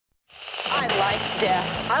like death.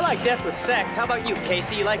 I like death with sex. How about you,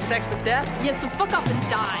 Casey? You like sex with death? Yeah, so fuck off and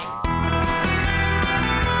die.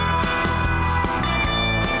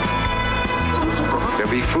 There'll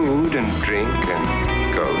be food and drink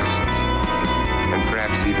and ghosts, and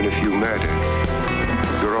perhaps even a few murders.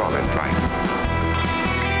 You're all invited.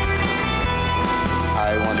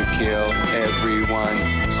 I want to kill everyone.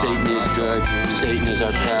 Satan is good. Satan is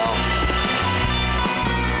our pal.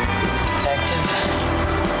 Detective,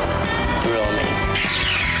 thrill me.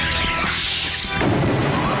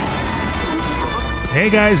 Hey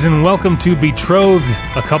guys, and welcome to Betrothed,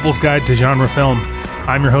 a couple's guide to genre film.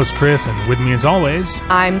 I'm your host Chris, and with me as always,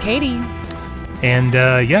 I'm Katie. And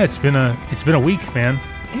it's been a week, man.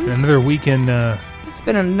 Another week in It's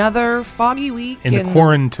been another foggy week in the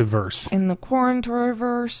Quarantiverse. In the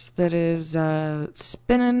Quarantiverse that is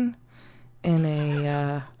spinning in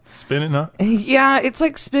a Spinning, huh? yeah, it's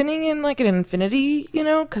like spinning in like an infinity, you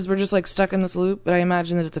know, because we're just like stuck in this loop. But I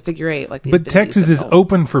imagine that it's a figure eight, like the But infinity Texas is symbol.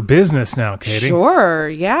 open for business now, Katie. Sure,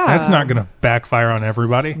 yeah. That's not going to backfire on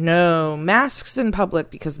everybody. No masks in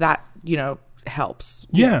public because that helps.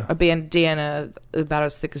 Yeah. A bandana about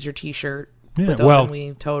as thick as your t-shirt. Yeah, with well, open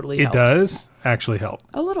weave totally it helps. does actually help.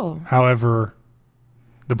 A little. However,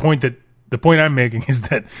 the point I'm making is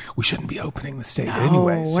that we shouldn't be opening the state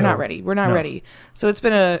anyway. We're not ready. We're not ready. So it's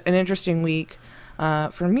been an interesting week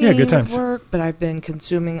for me good with times. work, but I've been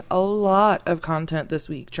consuming a lot of content this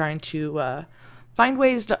week, trying to find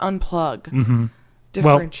ways to unplug,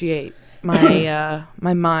 differentiate my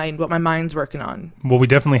my mind, what my mind's working on. Well, we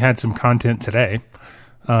definitely had some content today.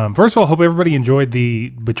 First of all, hope everybody enjoyed the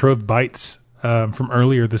Betrothed Bites from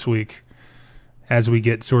earlier this week as we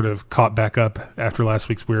get sort of caught back up after last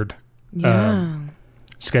week's weird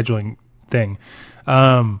scheduling thing.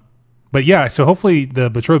 But yeah, so hopefully the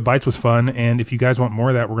Betrothed Bites was fun, and if you guys want more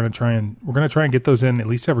of that, we're gonna try and get those in at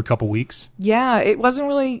least every couple weeks. Yeah, it wasn't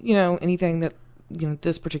really anything that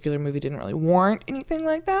this particular movie didn't really warrant anything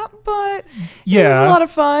like that, but it was a lot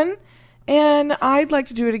of fun, and I'd like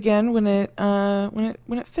to do it again when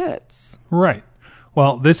it fits. Right.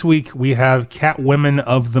 Well, this week we have Catwomen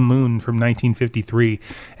of the Moon from 1953,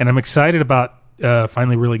 and I'm excited about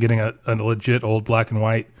finally really getting a legit old black and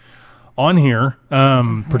white on here.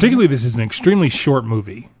 Particularly, this is an extremely short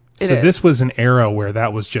movie. This was an era where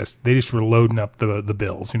that was they just were loading up the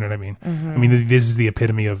bills. You know what I mean? I mean, this is the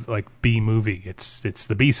epitome of like B movie. It's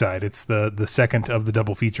the B side. It's the second of the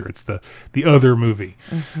double feature. It's the other movie.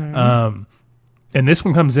 And this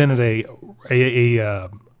one comes in at a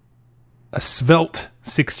svelte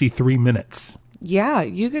 63 minutes. Yeah,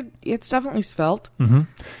 it's definitely svelte. Mm-hmm.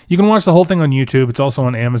 You can watch the whole thing on YouTube. It's also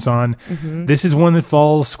on Amazon. Mm-hmm. This is one that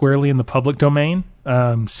falls squarely in the public domain.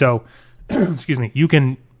 So, excuse me, you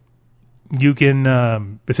can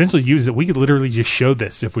essentially use it. We could literally just show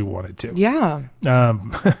this if we wanted to. Yeah.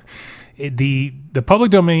 The public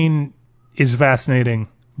domain is fascinating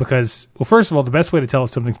because, well, first of all, the best way to tell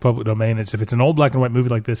if something's public domain is if it's an old black and white movie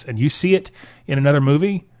like this and you see it in another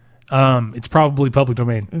movie. It's probably public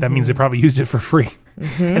domain. That means they probably used it for free.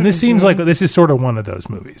 And this seems like this is sort of one of those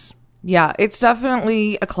movies. Yeah, it's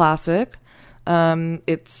definitely a classic.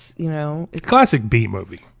 It's classic B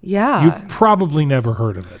movie. Yeah. You've probably never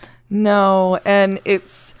heard of it. No, and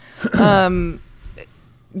it's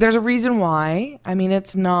there's a reason why. I mean,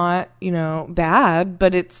 it's not, bad,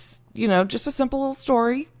 but it's, just a simple little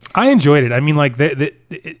story. I enjoyed it. I mean, like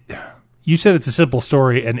you said it's a simple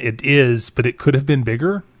story, and it is, but it could have been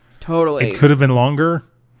bigger. Totally. It could have been longer.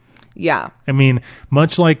 Yeah. I mean,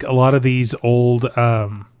 much like a lot of these old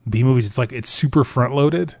B movies, it's super front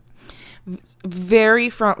loaded.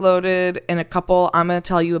 Very front loaded, and a couple I'm going to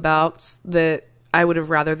tell you about that I would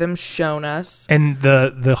have rather them shown us. And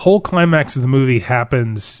the whole climax of the movie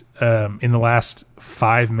happens in the last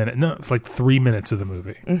 5 minutes. No, it's like 3 minutes of the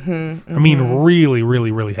movie. I mean, really,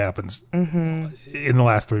 really, really happens in the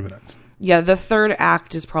last 3 minutes. Yeah, the third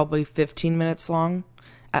act is probably 15 minutes long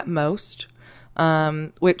at most,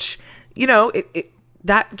 which,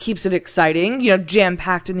 that keeps it exciting,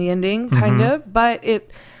 jam-packed in the ending, kind of. But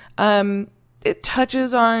it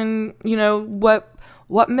touches on,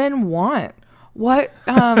 what men want. What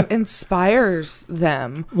inspires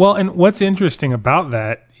them? Well, and what's interesting about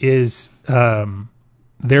that is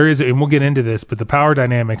there is, and we'll get into this, but the power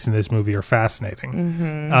dynamics in this movie are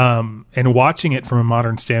fascinating. And watching it from a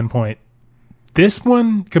modern standpoint, this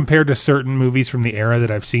one, compared to certain movies from the era that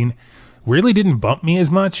I've seen, really didn't bump me as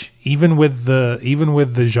much, even with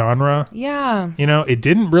the genre. Yeah. It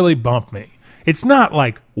didn't really bump me. It's not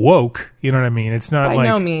like woke, you know what I mean? It's not by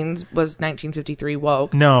no means was 1953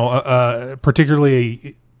 woke. No,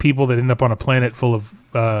 particularly people that end up on a planet full of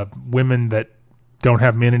women that don't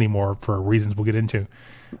have men anymore for reasons we'll get into.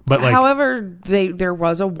 But like, however, there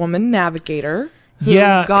was a woman navigator who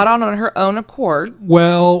Yeah. got on her own accord.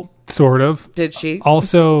 well, sort of. Did she?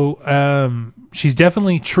 Also, she's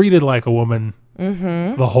definitely treated like a woman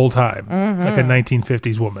the whole time. It's like a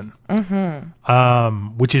 1950s woman,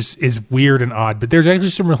 which is weird and odd. But there's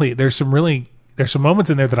actually there's some moments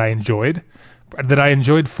in there that I enjoyed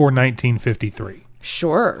for 1953.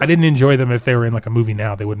 Sure. I didn't enjoy them if they were in like a movie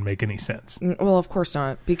now. They wouldn't make any sense. Well, of course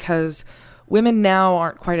not, because women now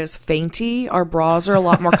aren't quite as fainty. Our bras are a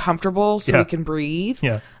lot more comfortable, so Yeah. we can breathe.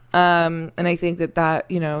 Yeah. And I think that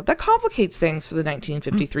that complicates things for the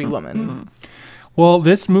 1953 woman. Well,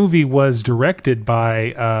 this movie was directed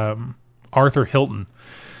by Arthur Hilton.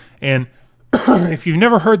 And if you've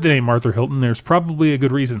never heard the name Arthur Hilton, there's probably a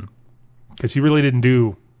good reason, because he really didn't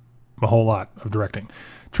do a whole lot of directing.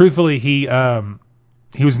 Truthfully, he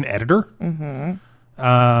was an editor.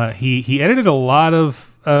 He edited a lot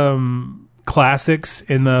of classics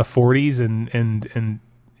in the 40s and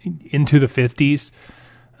into the 50s.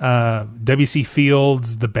 W.C.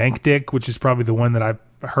 Fields' The Bank Dick, which is probably the one that I've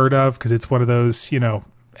heard of, because it's one of those,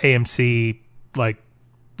 AMC like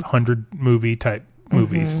 100 movie type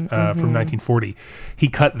movies from 1940. He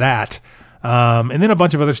cut that. And then a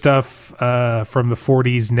bunch of other stuff from the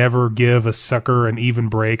 40s. Never Give a Sucker an Even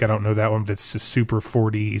Break. I don't know that one, but it's a super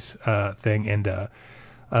 40s thing. And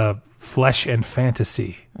Flesh and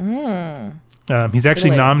Fantasy. He's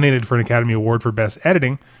actually nominated for an Academy Award for Best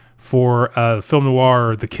Editing for film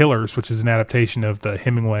noir The Killers, which is an adaptation of the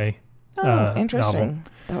Hemingway Interesting. novel.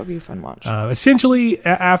 That would be a fun watch. Essentially,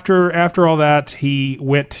 after all that, he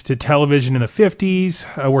went to television in the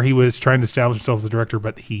 50s, where he was trying to establish himself as a director.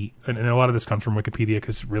 But and a lot of this comes from Wikipedia,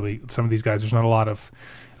 because really, some of these guys, there's not a lot of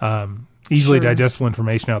easily digestible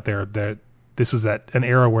information out there. That this was an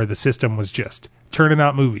era where the system was just churning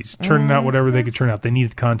out movies, churning out whatever they could churn out. They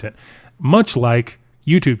needed content, much like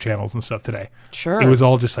YouTube channels and stuff today. Sure. It was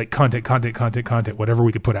all just like content, whatever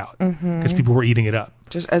we could put out, because people were eating it up.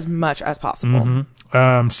 Just as much as possible.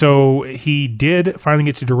 So he did finally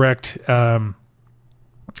get to direct a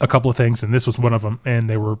couple of things, and this was one of them, and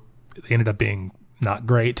they ended up being not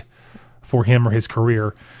great for him or his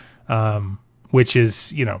career, which is,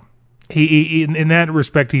 he in that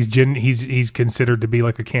respect, he's considered to be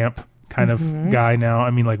like a camp kind of guy now. I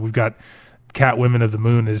mean, like, we've got Cat Women of the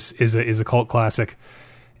Moon is a cult classic,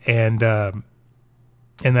 and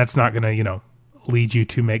that's not going to, lead you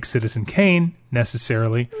to make Citizen Kane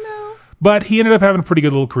necessarily. No. But he ended up having a pretty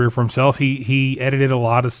good little career for himself. He edited a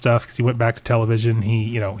lot of stuff because he went back to television.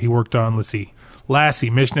 He worked on, let's see, Lassie,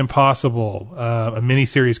 Mission Impossible, a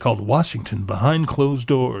miniseries called Washington Behind Closed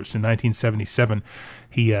Doors in 1977.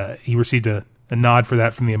 He received a nod for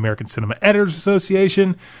that from the American Cinema Editors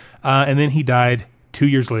Association, and then he died 2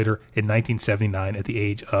 years later in 1979 at the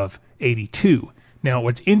age of 82. Now,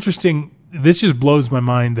 what's interesting, this just blows my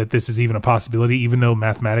mind that this is even a possibility, even though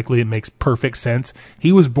mathematically it makes perfect sense.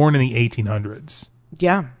 He was born in the 1800s.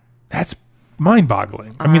 Yeah. That's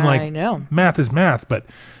mind-boggling. I mean, like, I know. math is math, but,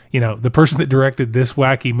 the person that directed this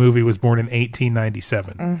wacky movie was born in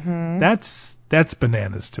 1897. That's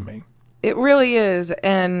bananas to me. It really is.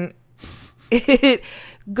 And it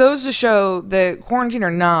goes to show that, quarantine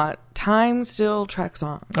or not, time still treks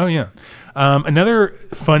on. Oh, yeah. Another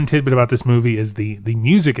fun tidbit about this movie is the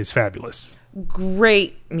music is fabulous.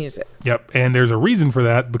 Great music. Yep, and there's a reason for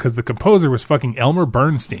that, because the composer was fucking Elmer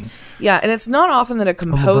Bernstein. Yeah, and it's not often that a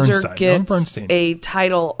composer Elmer Bernstein. gets a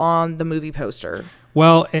title on the movie poster.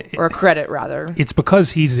 Well, Or a credit, rather. it's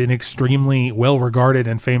because he's an extremely well-regarded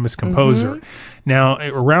and famous composer. Now,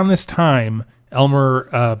 around this time,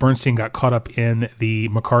 Elmer Bernstein got caught up in the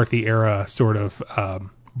McCarthy era sort of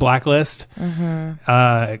blacklist,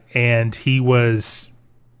 and he was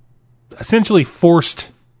essentially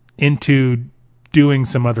forced into doing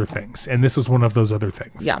some other things, and this was one of those other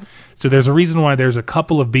things. Yeah. So there's a reason why there's a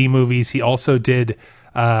couple of B movies. He also did,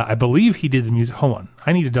 I believe he did the music. Hold on,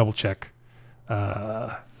 I need to double check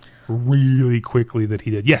really quickly that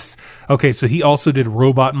he did. Yes. Okay, so he also did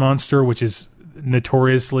Robot Monster, which is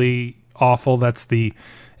notoriously awful.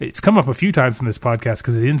 It's come up a few times in this podcast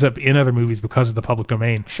because it ends up in other movies because of the public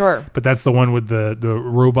domain. Sure. But that's the one with the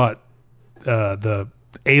robot, the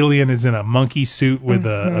alien is in a monkey suit with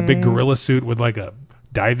a big gorilla suit with like a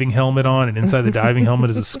diving helmet on, and inside the diving helmet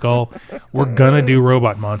is a skull. We're gonna do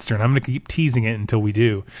Robot Monster, and I'm gonna keep teasing it until we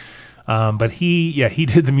do. But he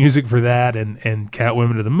did the music for that and Cat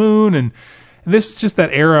Women of the Moon, and this is just that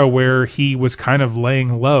era where he was kind of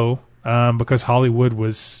laying low because Hollywood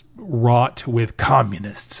was wrought with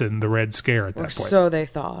communists and the Red Scare at that point. So they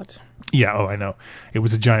thought. Yeah, I know. It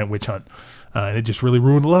was a giant witch hunt. And it just really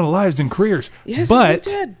ruined a lot of lives and careers. Yes, but it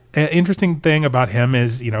did. an interesting thing about him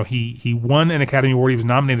is, he won an Academy Award. He was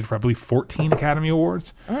nominated for, I believe, 14 Academy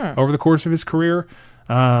Awards over the course of his career.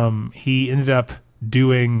 He ended up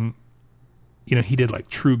doing, he did like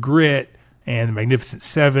True Grit and The Magnificent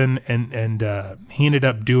Seven, and he ended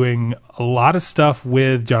up doing a lot of stuff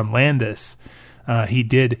with John Landis. He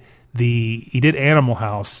did Animal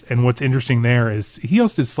House, and what's interesting there is he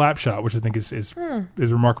hosted Slapshot, which I think is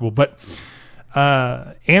remarkable. But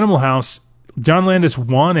Animal House, John Landis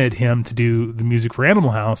wanted him to do the music for Animal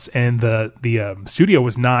House, and the studio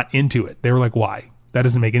was not into it. They were like, "Why? That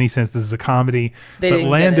doesn't make any sense. This is a comedy." But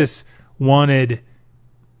Landis wanted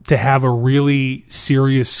to have a really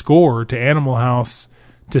serious score to Animal House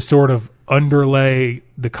to sort of underlay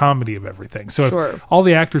the comedy of everything. So if all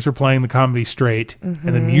the actors are playing the comedy straight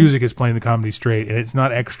and the music is playing the comedy straight and it's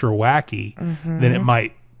not extra wacky, then it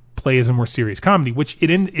might play as a more serious comedy, which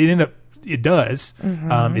it does.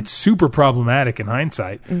 It's super problematic in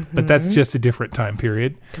hindsight, but that's just a different time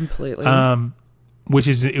period. Completely. Which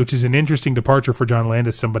is an interesting departure for John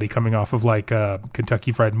Landis, somebody coming off of like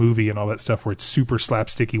Kentucky Fried Movie and all that stuff, where it's super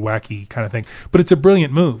slapsticky, wacky kind of thing. But it's a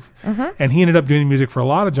brilliant move, and he ended up doing music for a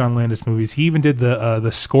lot of John Landis movies. He even did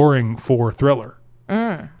the scoring for Thriller,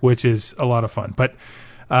 which is a lot of fun. But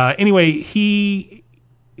anyway, he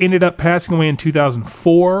ended up passing away in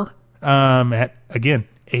 2004 at, again,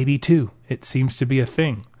 82. It seems to be a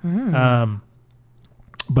thing.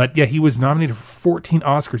 But yeah, he was nominated for 14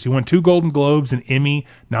 Oscars. He won 2 Golden Globes, an Emmy,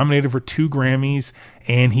 nominated for 2 Grammys,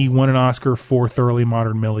 and he won an Oscar for Thoroughly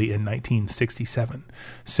Modern Millie in 1967.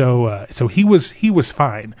 So he was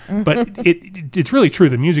fine. But it's really true.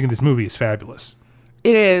 The music in this movie is fabulous.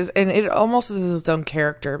 It is, and it almost is its own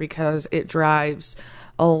character because it drives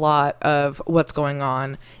a lot of what's going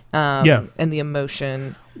on and the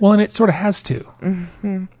emotion. Well, and it sort of has to.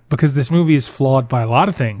 Because this movie is flawed by a lot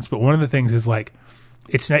of things, but one of the things is like,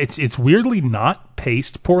 it's weirdly not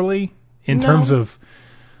paced poorly in terms of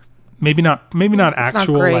maybe not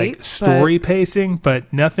actual great, like story pacing,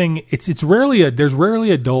 but nothing. There's rarely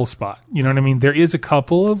a dull spot. You know what I mean? There is a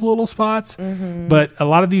couple of little spots, but a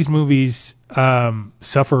lot of these movies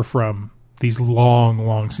suffer from these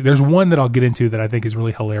long. There's one that I'll get into that I think is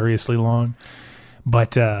really hilariously long.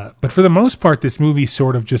 But for the most part, this movie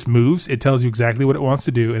sort of just moves. It tells you exactly what it wants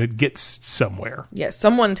to do, and it gets somewhere. Yes,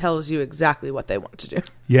 someone tells you exactly what they want to do.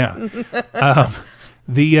 Yeah.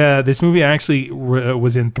 This movie actually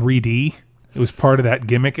was in 3D. It was part of that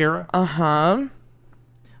gimmick era.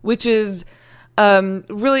 Which is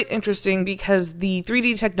really interesting because the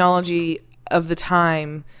 3D technology of the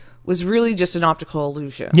time was really just an optical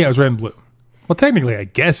illusion. Yeah, it was red and blue. Well, technically, I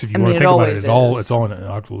guess if you want to think about it, it's all an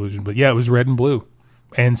optical illusion. But yeah, it was red and blue.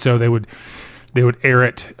 And so they would air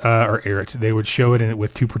it. They would show it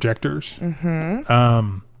with 2 projectors.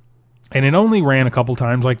 And it only ran a couple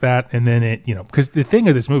times like that. And then it, because the thing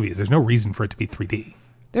of this movie is there's no reason for it to be 3D.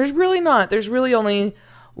 There's really not. There's really only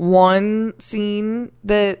one scene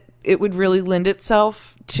that it would really lend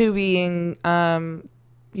itself to being, I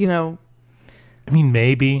mean,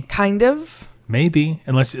 maybe. Kind of. Maybe,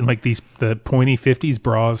 unless in like the pointy 50s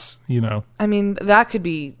bras, I mean, that could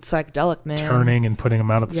be psychedelic, man. Turning and putting them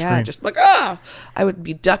out of the screen. Yeah, just like, I would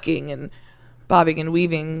be ducking and bobbing and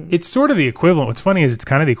weaving. It's sort of the equivalent. What's funny is it's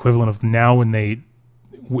kind of the equivalent of now when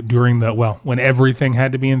when everything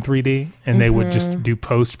had to be in 3D and they would just do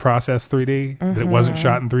post-process 3D, that it wasn't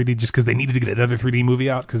shot in 3D just because they needed to get another 3D movie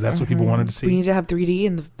out because that's what people wanted to see. We need to have 3D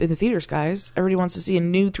in the theaters, guys. Everybody wants to see a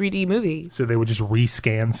new 3D movie. So they would just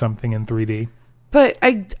rescan something in 3D. But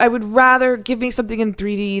I would rather give me something in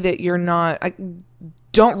 3D that you're not...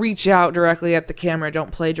 don't reach out directly at the camera.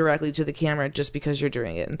 Don't play directly to the camera just because you're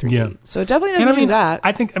doing it in 3D. Yeah. So it definitely doesn't do that.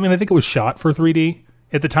 I think it was shot for 3D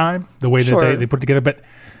at the time, the way that they put it together. But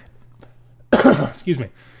excuse me,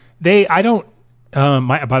 by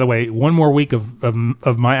the way, one more week of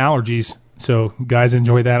my allergies. So guys,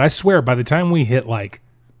 enjoy that. I swear, by the time we hit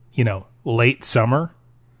late summer,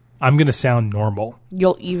 I'm gonna sound normal.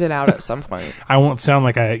 You'll even out at some point. I won't sound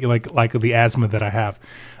like the asthma that I have,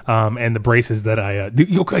 and the braces that I.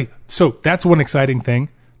 Okay, so that's one exciting thing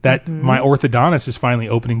that my orthodontist is finally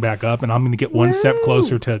opening back up, and I'm gonna get one step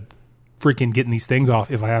closer to freaking getting these things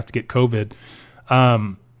off if I have to get COVID.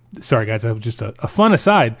 Sorry guys, that was just a fun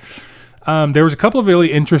aside. There was a couple of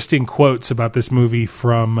really interesting quotes about this movie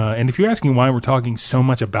from, and if you're asking why we're talking so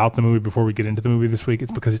much about the movie before we get into the movie this week,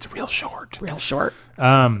 it's because it's real short. Real short.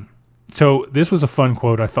 So this was a fun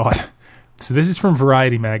quote, I thought. So this is from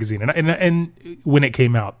Variety magazine, and when it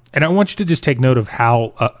came out, and I want you to just take note of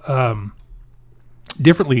how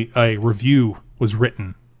differently a review was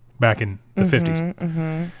written back in the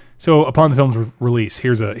 50s. So upon the film's release,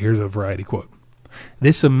 here's a Variety quote.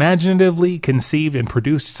 This imaginatively conceived and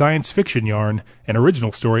produced science fiction yarn, an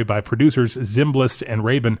original story by producers Zimbalist and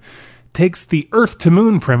Rabin, takes the Earth to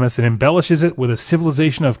Moon premise and embellishes it with a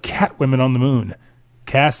civilization of cat women on the moon.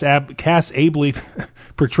 Cast ably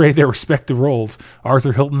portray their respective roles.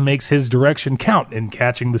 Arthur Hilton makes his direction count in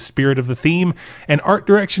catching the spirit of the theme, and art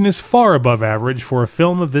direction is far above average for a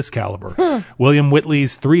film of this caliber. William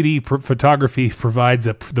Whitley's 3D photography provides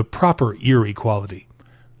the proper eerie quality.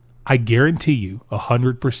 I guarantee you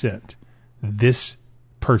 100% this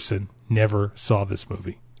person never saw this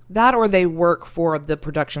movie. That or they work for the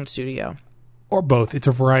production studio. Or both. It's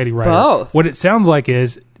a Variety writer. Both. What it sounds like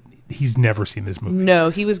is he's never seen this movie. No,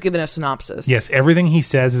 he was given a synopsis. Yes, everything he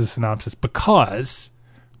says is a synopsis because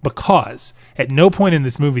at no point in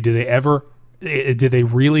this movie did they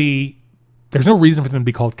really, there's no reason for them to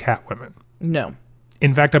be called Catwomen. No.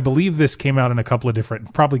 In fact, I believe this came out in a couple of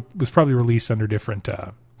different, was probably released under different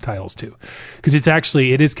titles too. Because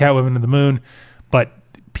it is Catwomen of the Moon, but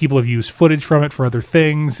people have used footage from it for other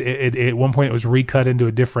things. At one point it was recut into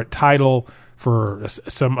a different title for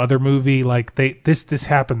some other movie. Like this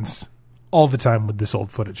happens all the time with this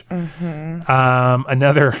old footage. All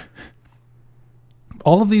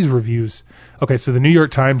of these reviews. Okay, so the New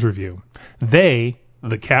York Times review, the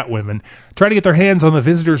Catwomen, try to get their hands on the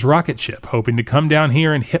visitor's rocket ship, hoping to come down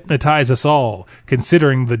here and hypnotize us all.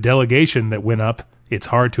 Considering the delegation that went up, it's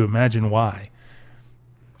hard to imagine why.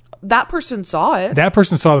 That person saw it. That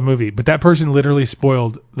person saw the movie, but that person literally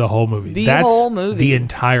spoiled the whole movie. That's whole movie. The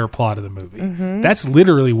entire plot of the movie. That's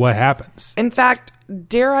literally what happens. In fact,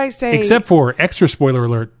 dare I say... Except for, extra spoiler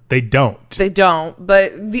alert, they don't. They don't,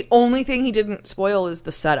 but the only thing he didn't spoil is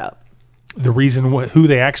the setup. The reason who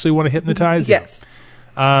they actually want to hypnotize? Yes.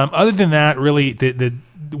 Other than that, really, the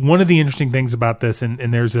one of the interesting things about this,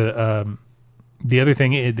 and there's the other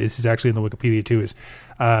thing, this is actually in the Wikipedia too, is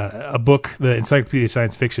a book, the Encyclopedia of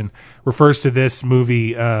Science Fiction, refers to this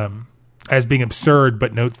movie as being absurd,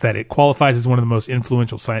 but notes that it qualifies as one of the most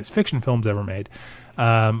influential science fiction films ever made,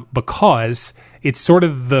 because it's sort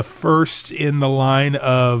of the first in the line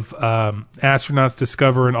of astronauts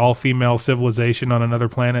discover an all-female civilization on another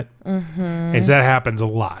planet. As that happens a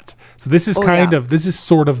lot. So this is this is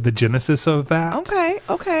sort of the genesis of that.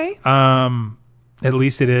 Okay. At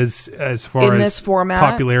least it is as far in as this format,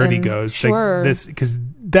 popularity goes. Sure. Because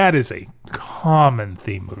that is a common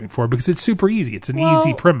theme moving forward, because it's super easy. It's an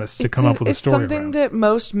easy premise to come up with a story around. It's something that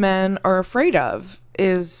most men are afraid of,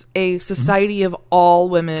 is a society of all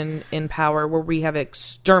women in power where we have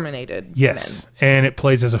exterminated men. And it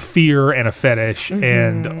plays as a fear and a fetish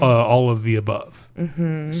and all of the above.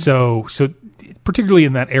 So particularly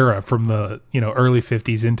in that era from the early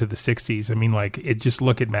 50s into the 60s, I mean, like, just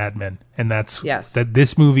look at Mad Men, and that's that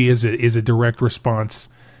this movie is a direct response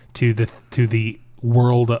to the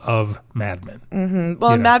world of Mad Men.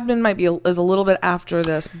 Well, Mad Men is a little bit after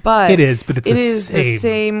this, but it is the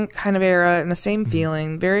same kind of era and the same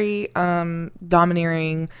feeling. Very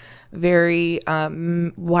domineering, very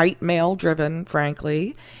white male driven,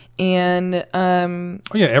 frankly. And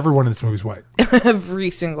everyone in this movie is white.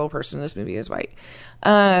 Every single person in this movie is white.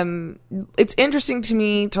 It's interesting to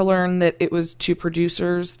me to learn that it was two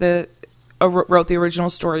producers that wrote the original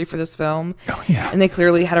story for this film. And they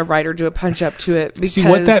clearly had a writer do a punch up to it, because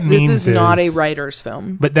what that means this is not a writer's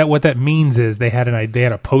film. But what that means is they had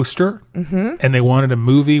a poster, and they wanted a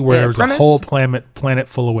movie where there was a whole planet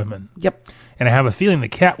full of women. Yep. And I have a feeling the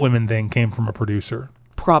Catwomen thing came from a producer.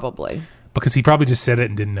 Probably. Because he probably just said it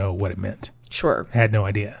and didn't know what it meant. Sure. I had no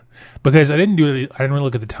idea. Because I didn't really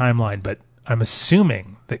look at the timeline, but I'm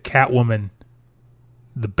assuming that Catwoman,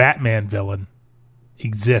 the Batman villain,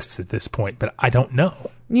 exists at this point, but I don't know.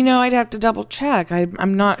 I'd have to double check.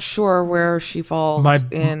 I'm not sure where she falls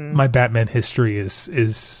in. My Batman history is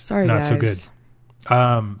Sorry, not guys. so good.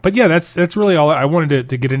 But yeah, that's really all. I wanted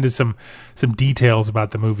to get into some details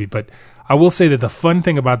about the movie, but I will say that the fun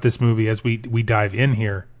thing about this movie, as we dive in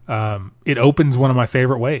here, it opens one of my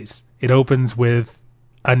favorite ways. It opens with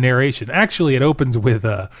a narration. Actually, it opens with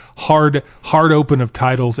a hard open of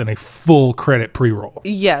titles and a full credit pre-roll.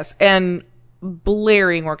 Yes, and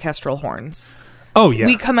blaring orchestral horns. Oh yeah,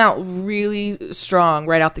 we come out really strong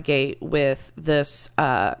right out the gate with this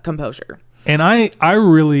composure. And I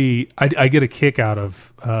get a kick out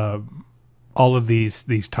of all of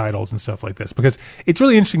these titles and stuff like this, because it's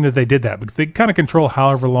really interesting that they did that, because they kind of control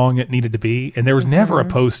however long it needed to be, and there was never a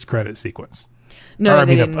post-credit sequence. No,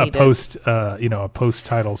 they didn't need a post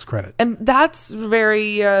titles credit. And that's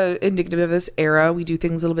very indicative of this era. We do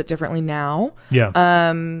things a little bit differently now.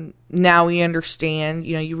 Yeah. Now we understand,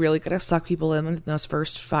 you really got to suck people in within those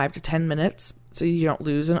first 5 to 10 minutes. so you don't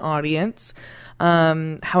lose an audience.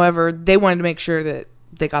 However, they wanted to make sure that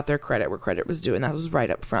they got their credit where credit was due, and that was right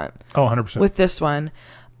up front. Oh, 100%. With this one.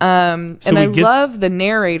 And I love the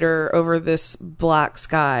narrator over this black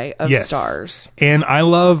sky of stars. And I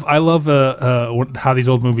love how these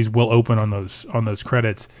old movies will open on those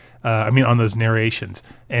credits. On those narrations.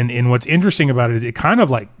 And what's interesting about it is it kind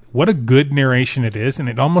of like what a good narration it is, and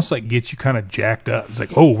it almost like gets you kind of jacked up. It's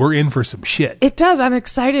like, oh, we're in for some shit. It does. I'm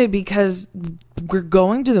excited because we're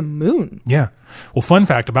going to the moon. Yeah. Well, fun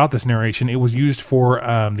fact about this narration, it was used for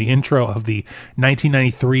the intro of the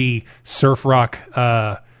 1993 surf rock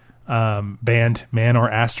band Man or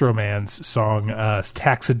Astro Man's song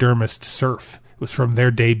Taxidermist Surf. It was from their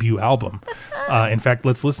debut album. In fact,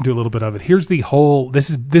 let's listen to a little bit of it. Here's the whole. This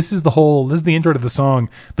is the intro to the song,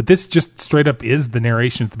 but this just straight up is the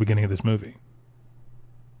narration at the beginning of this movie.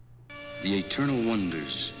 The eternal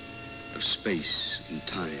wonders of space and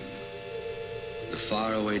time, the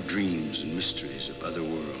faraway dreams and mysteries of other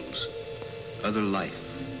worlds, other life,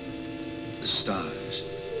 the stars,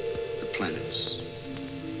 the planets.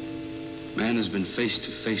 Man has been face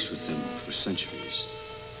to face with them for centuries,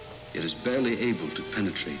 yet is barely able to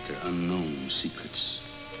penetrate their unknown secrets.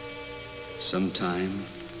 Sometime,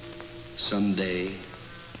 someday,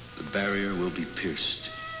 the barrier will be pierced.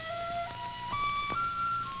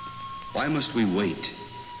 Why must we wait?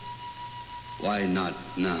 Why not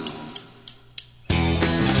now?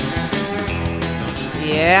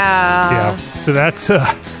 Yeah. So that's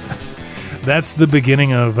the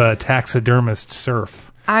beginning of Taxidermist Surf.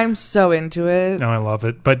 I'm so into it. No, I love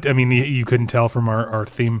it. But I mean, you couldn't tell from our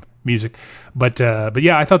theme music. But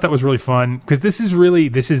yeah, I thought that was really fun because this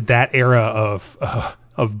is that era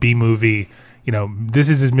of B movie. You know, this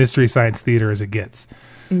is as Mystery Science Theater as it gets.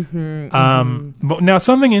 But now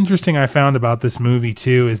something interesting I found about this movie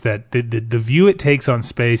too is that the view it takes on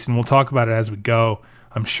space, and we'll talk about it as we go,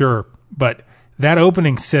 I'm sure. But that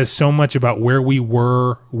opening says so much about where we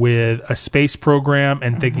were with a space program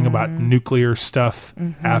and thinking about nuclear stuff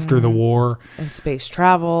after the war and space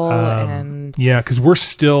travel and because we're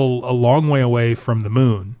still a long way away from the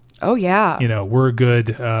moon. Oh yeah, you know, we're a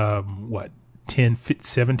good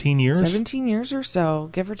 17 years 17 years or so,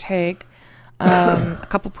 give or take. A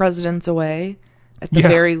couple presidents away at the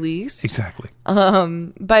very least. Exactly.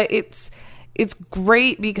 But it's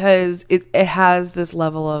great because it has this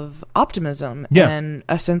level of optimism and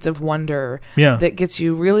a sense of wonder that gets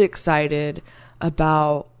you really excited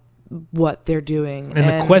about what they're doing and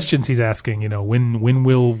the questions he's asking. You know, when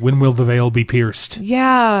will the veil be pierced?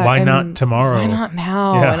 Yeah. Why not tomorrow? Why not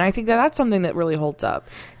now? Yeah. And I think that's something that really holds up.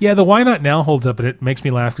 Yeah, the why not now holds up, and it makes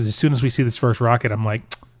me laugh because as soon as we see this first rocket, I'm like,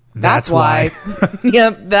 That's why.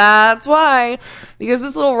 Yep, that's why. Because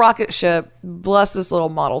this little rocket ship, bless this little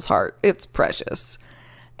model's heart. It's precious.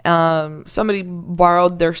 Somebody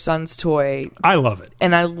borrowed their son's toy. I love it.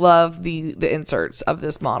 And I love the inserts of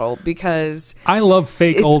this model because I love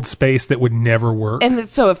fake old space that would never work. And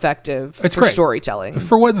it's so effective for great. Storytelling.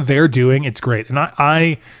 For what they're doing, it's great. And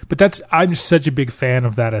I'm such a big fan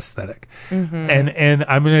of that aesthetic. And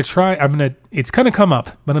it's going to come up,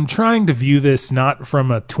 but I'm trying to view this not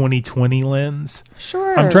from a 2020 lens.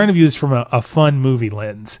 Sure. I'm trying to view this from a fun movie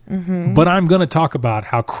lens. But I'm going to talk about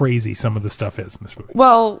how crazy some of the stuff is in this movie.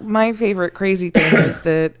 Well, my favorite crazy thing is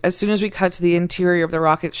that as soon as we cut to the interior of the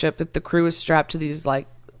rocket ship, that the crew is strapped to these like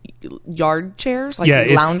yard chairs, like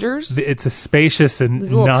these loungers. It's a spacious and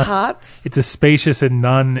these little cots. It's a spacious and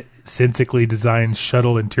nonsensically designed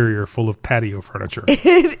shuttle interior full of patio furniture.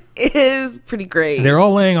 It is pretty great. They're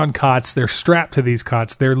all laying on cots. They're strapped to these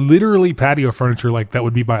cots. They're literally patio furniture like that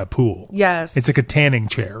would be by a pool. Yes. It's like a tanning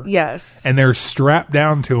chair. Yes. And they're strapped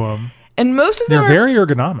down to them. And most of them are very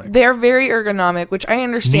ergonomic. They're very ergonomic, which I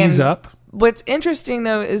understand. Knees up. What's interesting,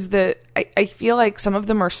 though, is that I feel like some of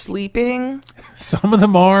them are sleeping. Some of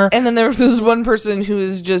them are. And then there's this one person who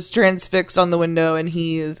is just transfixed on the window, and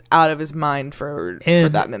he is out of his mind for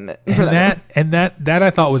that minute. That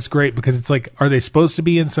I thought was great because it's like, are they supposed to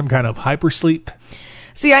be in some kind of hypersleep?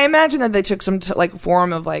 See, I imagine that they took some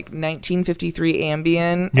form of 1953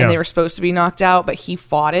 Ambien, and they were supposed to be knocked out, but he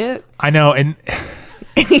fought it. I know, and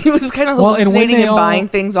he was kind of hallucinating and buying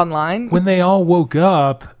things online. When they all woke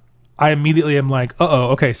up, I immediately am like,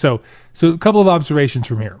 okay. So a couple of observations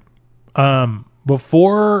from here.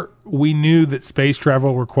 Before we knew that space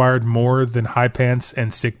travel required more than high pants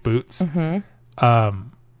and sick boots,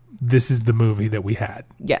 this is the movie that we had.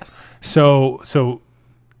 Yes. So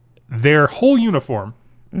their whole uniform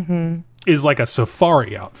is like a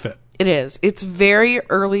safari outfit. It is. It's very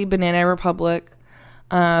early Banana Republic.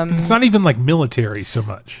 It's not even like military so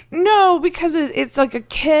much. No, because it's like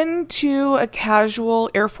akin to a casual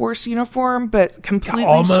Air Force uniform, but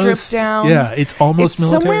completely stripped down. Yeah, it's almost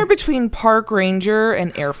military. Somewhere between Park Ranger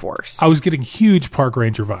and Air Force. I was getting huge Park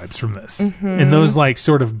Ranger vibes from this. And those like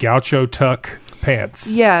sort of gaucho tuck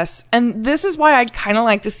pants. Yes, and this is why I'd kind of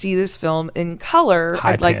like to see this film in color.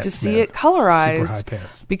 High I'd like to pants, see man. it colorized. Super high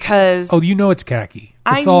pants. Because Oh, you know it's khaki.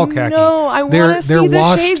 It's I all khaki. know, I want to see the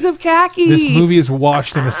washed- shades of khaki. This movie is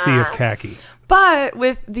washed in a sea of khaki. But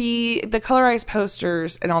with the colorized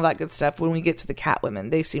posters and all that good stuff, when we get to the Catwomen,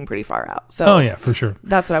 they seem pretty far out. So Oh, yeah, for sure.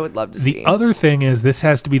 that's what I would love to see. The other thing is this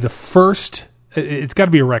has to be the first, it's got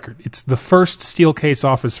to be a record. It's the first steel case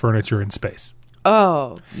office furniture in space.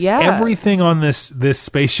 Oh, yeah. Everything on this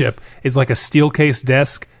spaceship is like a steel case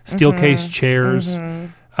desk, steel case chairs.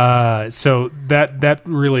 So that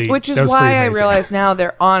really, Which is that was why pretty I amazing. realize now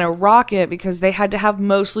they're on a rocket because they had to have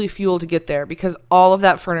mostly fuel to get there because all of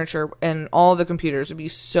that furniture and all of the computers would be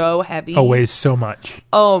so heavy. Oh, weighs so much.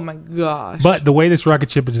 Oh my gosh. But the way this rocket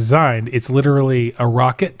ship is designed, it's literally a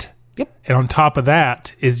rocket. Yep. And on top of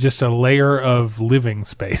that is just a layer of living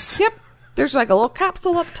space. Yep. There's like a little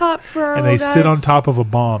capsule up top for our And they little sit guys. on top of a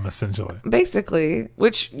bomb, essentially. Basically,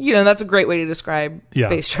 which, that's a great way to describe Yeah.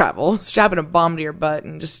 space travel. Strapping a bomb to your butt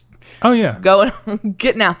and just Oh, yeah. going,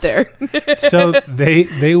 getting out there. So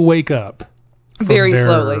they wake up from Very their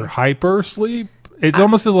slowly. hyper sleep. It's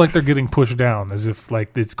almost as like they're getting pushed down, as if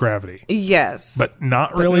like it's gravity, Yes. but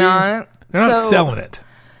not really. not. They're not So- selling it.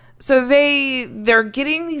 So they're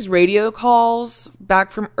getting these radio calls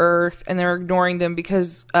back from Earth, and they're ignoring them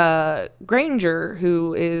because Granger,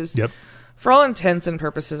 who is, Yep, for all intents and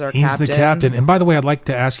purposes, our he's captain. the captain. And by the way, I'd like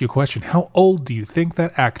to ask you a question. How old do you think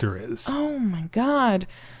that actor is? Oh my God!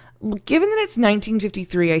 Given that it's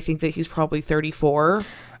 1953, I think that he's probably 34.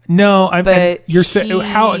 No, But you're saying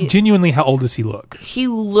how genuinely? How old does he look? He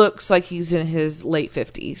looks like he's in his late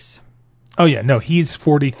 50s. Oh yeah, no, he's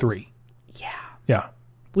 43. Yeah. Yeah.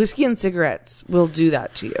 Whiskey and cigarettes will do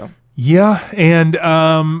that to you. Yeah, and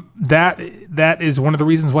that is one of the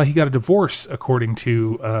reasons why he got a divorce, according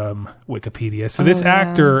to Wikipedia. So this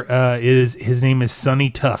actor his name is Sonny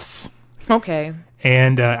Tufts, Okay.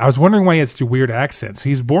 and I was wondering why he has such a weird accent. So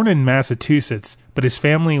he's born in Massachusetts, but his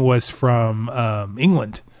family was from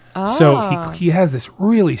England. So he has this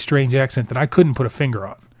really strange accent that I couldn't put a finger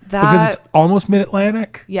on because it's almost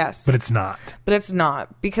mid-Atlantic. Yes. But it's not. But it's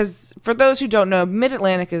not. Because for those who don't know,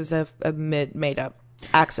 Mid-Atlantic is a made-up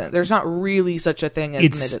accent. There's not really such a thing as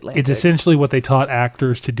Mid-Atlantic. It's essentially what they taught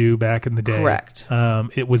actors to do back in the day. Correct.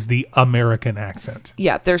 It was the American accent.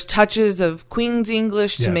 Yeah, there's touches of Queen's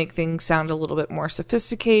English to Yeah. make things sound a little bit more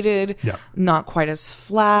sophisticated. Yeah. Not quite as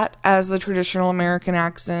flat as the traditional American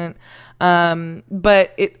accent.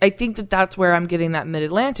 But I think that that's where I'm getting that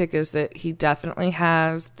Mid-Atlantic is that he definitely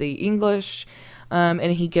has the English, and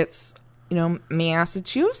he gets,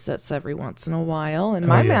 Massachusetts every once in a while. And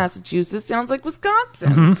my yeah. Massachusetts sounds like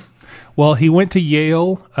Wisconsin. Well, he went to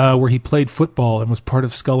Yale, where he played football and was part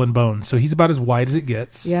of Skull and Bones. So he's about as white as it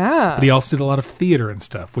gets. Yeah. But he also did a lot of theater and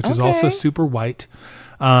stuff, which is also Okay. super white.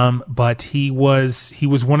 But he was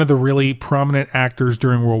one of the really prominent actors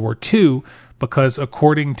during World War II because,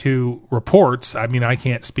 according to reports, I mean, I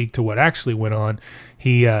can't speak to what actually went on.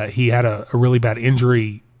 He had a really bad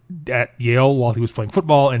injury at Yale while he was playing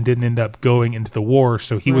football and didn't end up going into the war.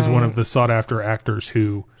 So he was one of the sought after actors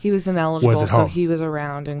who He was ineligible, Was at so home. he was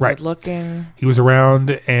around and Right. good looking. he was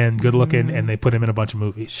around and good looking, and they put him in a bunch of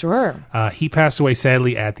movies. Sure. He passed away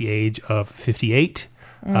sadly at the age of 58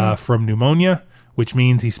 from pneumonia, which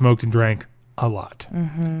means he smoked and drank a lot.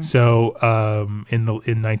 So in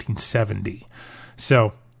 1970.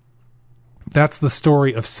 So that's the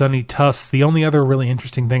story of Sonny Tufts. The only other really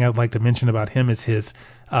interesting thing I'd like to mention about him is his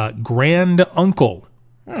grand uncle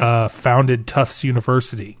founded Tufts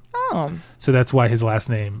University. Oh. So that's why his last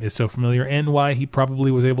name is so familiar and why he probably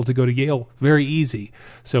was able to go to Yale very easy.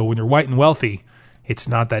 So when you're white and wealthy, it's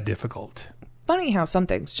not that difficult. Funny how some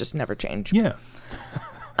things just never change. Yeah.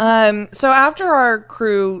 So after our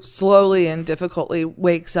crew slowly and difficultly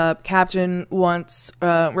wakes up, Captain wants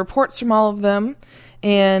reports from all of them,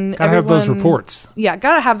 and Gotta have those everyone- reports Yeah,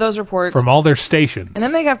 gotta have those reports, from all their stations and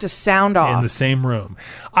then they have to sound in off. the same room.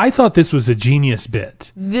 I thought this was a genius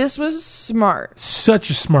bit. This was smart. Such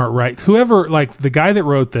a smart, right? Whoever, like the guy that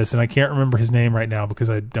wrote this, and I can't remember his name right now because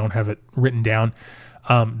I don't have it written down.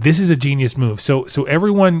 This is a genius move. So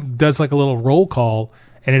everyone does like a little roll call,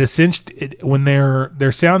 and it essentially when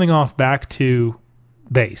they're sounding off back to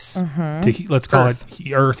base, to let's call it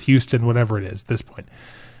Earth, Houston, whatever it is at this point.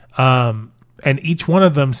 And each one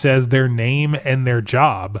of them says their name and their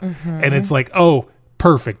job, and it's like, oh,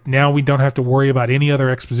 perfect. Now we don't have to worry about any other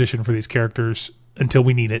exposition for these characters until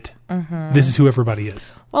we need it. This is who everybody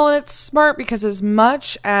is. Well, and it's smart because as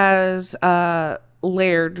much as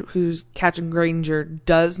Laird, who's Captain Granger,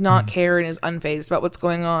 does not care and is unfazed about what's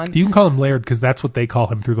going on. You can call him Laird because that's what they call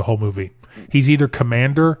him through the whole movie. He's either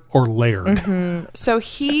Commander or Laird. So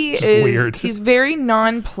he Just is weird. He's very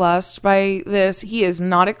nonplussed by this. He is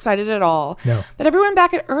not excited at all. No. But everyone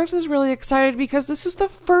back at Earth is really excited because this is the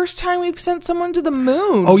first time we've sent someone to the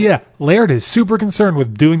moon. Oh, yeah. Laird is super concerned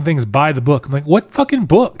with doing things by the book. I'm like, what fucking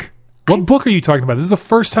book? What book are you talking about? This is the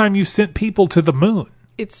first time you've sent people to the moon.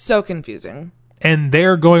 It's so confusing. And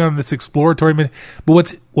they're going on this exploratory mission.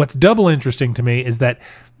 But what's double interesting to me is that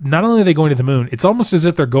not only are they going to the moon, it's almost as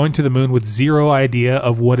if they're going to the moon with zero idea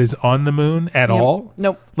of what is on the moon at all.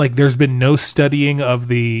 Nope. Like there's been no studying of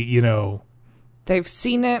the, They've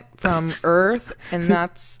seen it from Earth, and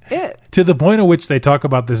that's it. to the point at which they talk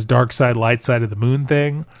about this dark side, light side of the moon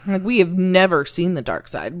thing. Like, we have never seen the dark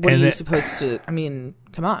side. What And are you it- supposed to... I mean,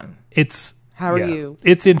 come on. How are you?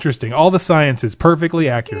 It's interesting. All the science is perfectly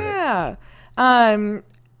accurate. Yeah. Then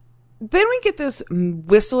we get this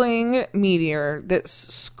whistling meteor that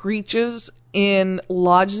screeches and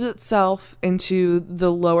lodges itself into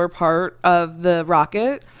the lower part of the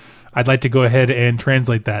rocket. I'd like to go ahead and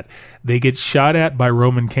translate that. They get shot at by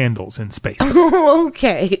Roman candles in space.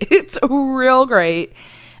 Okay. It's real great.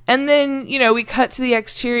 And then, we cut to the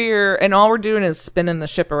exterior and all we're doing is spinning the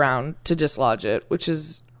ship around to dislodge it, which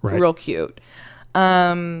is Right. real cute.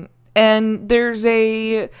 And there's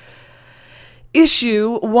a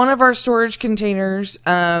issue. One of our storage containers,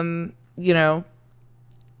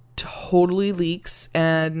 totally leaks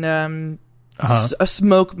and a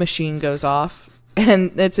smoke machine goes off.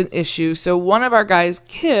 And it's an issue. So one of our guys,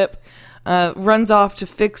 Kip, runs off to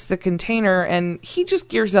fix the container, and he just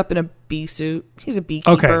gears up in a bee suit. He's a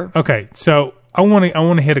beekeeper. Okay. So I want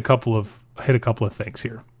to hit a couple of things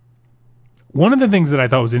here. One of the things that I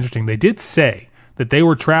thought was interesting, they did say that they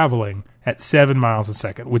were traveling at 7 miles a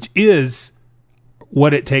second, which is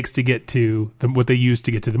what it takes to get to what they used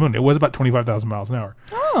to get to the moon. It was about 25,000 miles an hour.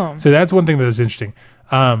 Oh. So that's one thing that is interesting.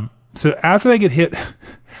 So after they get hit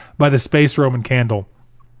by the space Roman candle,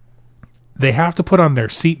 they have to put on their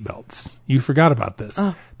seatbelts. You forgot about this.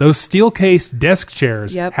 Oh. Those steel-cased desk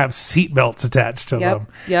chairs Yep. have seatbelts attached to them.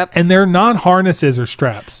 Yep. And they're not harnesses or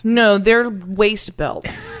straps. No, they're waist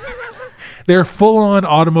belts. They're full-on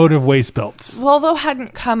automotive waist belts. Volvo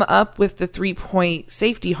hadn't come up with the 3-point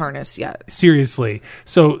safety harness yet. Seriously.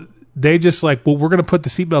 So they just like, well, we're going to put the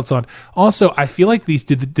seatbelts on. Also, I feel like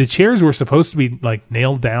the chairs were supposed to be like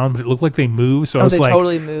nailed down, but it looked like they moved. So I was they like,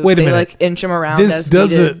 totally moved. wait a They, minute. like, inch them around as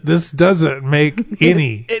needed. This doesn't make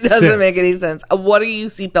any It doesn't sense. make any sense. What are you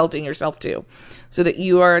seatbelting yourself to? So that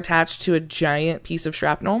you are attached to a giant piece of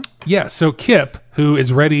shrapnel? Yeah, so Kip, who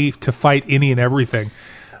is ready to fight any and everything,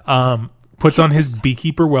 puts on his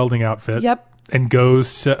beekeeper welding outfit. Yep. And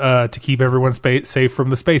goes to keep everyone safe from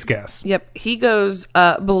the space gas. Yep. He goes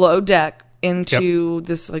below deck into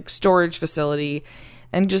this like storage facility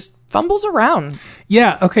and just fumbles around.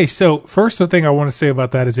 Yeah, okay, so first the thing I want to say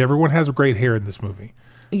about that is everyone has great hair in this movie.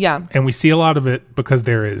 Yeah. And we see a lot of it because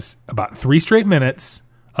there is about 3 straight minutes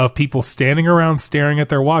of people standing around staring at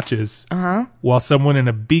their watches while someone in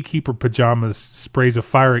a beekeeper pajamas sprays a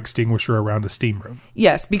fire extinguisher around a steam room.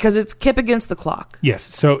 Yes, because it's Kip against the clock. Yes,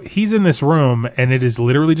 so he's in this room and it is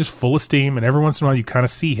literally just full of steam, and every once in a while you kind of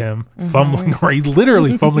see him fumbling around. He's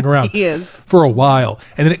literally fumbling around He is. for a while.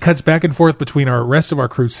 And then it cuts back and forth between our rest of our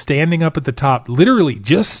crew standing up at the top, literally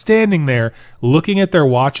just standing there looking at their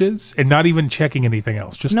watches and not even checking anything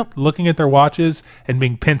else. Just Nope. looking at their watches and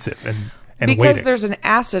being pensive and Because waiting. there's an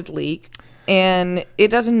acid leak and it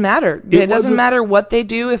doesn't matter. It It doesn't wasn't- matter what they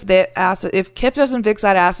do if Kip doesn't fix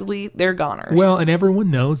that acid leak, they're goners. Well, and everyone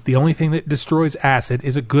knows the only thing that destroys acid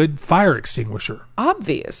is a good fire extinguisher.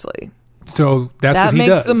 obviously. So that's That what he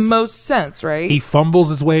makes does. the most sense, right? He fumbles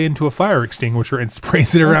his way into a fire extinguisher and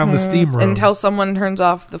sprays it around the steam room. Until someone turns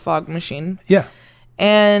off the fog machine. Yeah.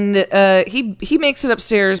 And he makes it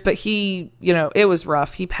upstairs, but it was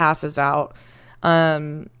rough. He passes out.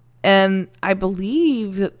 And I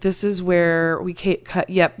believe that this is where we cut.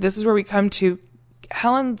 Yep, this is where we come to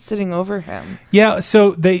Helen sitting over him. Yeah,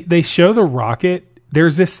 so they show the rocket.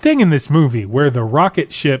 There's this thing in this movie where the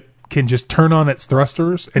rocket ship can just turn on its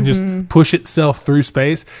thrusters and just push itself through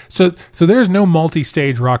space. So there's no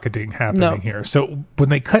multi-stage rocketing happening No. here. So when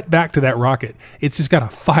they cut back to that rocket, it's just got a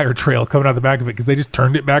fire trail coming out the back of it because they just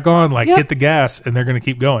turned it back on, Yep. hit the gas, and they're going to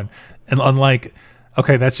keep going. And unlike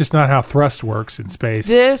Okay, that's just not how thrust works in space.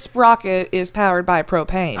 This rocket is powered by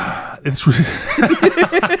propane. It's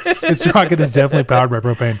this rocket is definitely powered by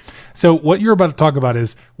propane. So what you're about to talk about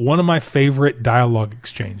is one of my favorite dialogue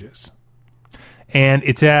exchanges. And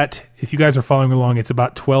it's at, if you guys are following along, it's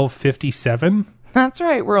about 12:57. That's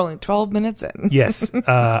right. We're only 12 minutes in. Yes.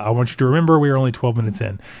 I want you to remember we are only 12 minutes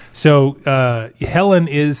in. So Helen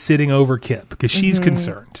is sitting over Kip because she's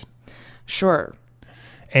concerned. Sure.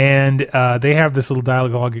 And they have this little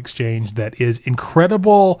dialogue exchange that is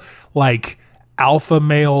incredible, like alpha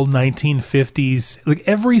male 1950s. Like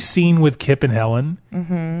every scene with Kip and Helen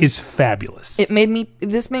is fabulous.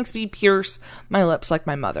 This makes me pierce my lips like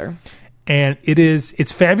my mother. And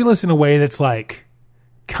it's fabulous in a way that's like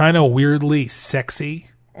kind of weirdly sexy,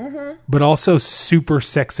 but also super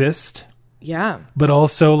sexist. Yeah. But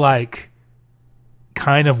also like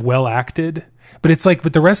kind of well acted. But it's like,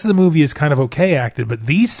 but the rest of the movie is kind of okay acted, but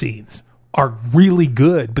these scenes are really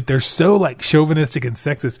good, but they're so like chauvinistic and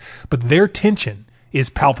sexist, but their tension is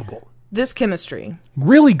palpable. This chemistry.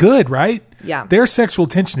 Really good, right? Yeah. Their sexual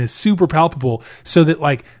tension is super palpable, so that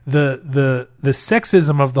like the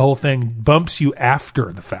sexism of the whole thing bumps you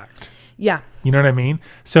after the fact. Yeah. You know what I mean?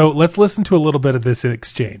 So let's listen to a little bit of this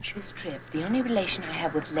exchange. This trip, the only relation I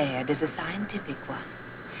have with Laird is a scientific one.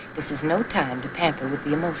 This is no time to pamper with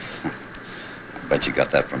the emotion. I bet you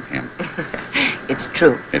got that from him. It's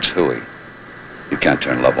true. It's hooey. You can't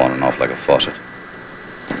turn love on and off like a faucet.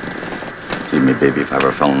 Believe me, baby, if I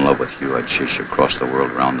ever fell in love with you, I'd chase you across the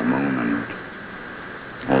world, around the moon, and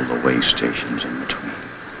all the way stations in between.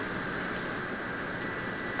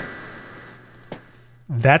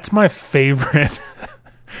 That's my favorite.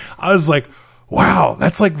 I was like, wow,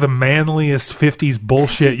 that's like the manliest 50s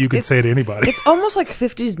bullshit you could say to anybody. It's almost like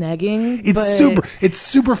 50s nagging. It's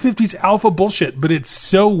super 50s alpha bullshit, but it's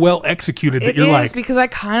so well executed that you're like, because I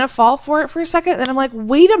kind of fall for it for a second, then I'm like,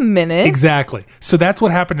 wait a minute. Exactly. So that's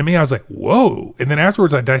what happened to me. I was like, whoa. And then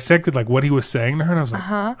afterwards I dissected like what he was saying to her, and I was like,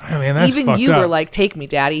 oh, man, that's even fucked you up. were like, take me,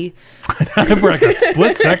 daddy. For like a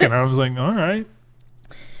split second, I was like, all right.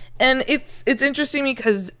 And it's interesting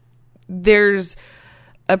because there's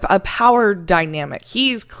a power dynamic.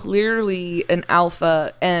 He's clearly an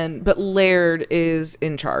alpha, but Laird is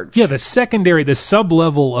in charge. Yeah, the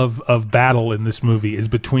sub-level of battle in this movie is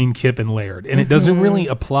between Kip and Laird. And it doesn't really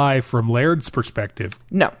apply from Laird's perspective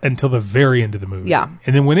until the very end of the movie. Yeah.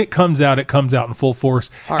 And then when it comes out in full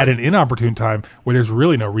force at an inopportune time where there's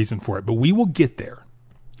really no reason for it. But we will get there.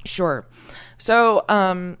 Sure. So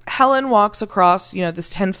Helen walks across,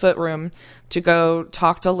 this 10-foot room to go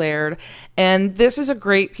talk to Laird. And this is a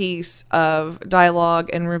great piece of dialogue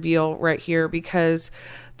and reveal right here because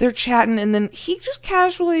they're chatting and then he just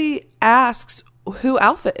casually asks who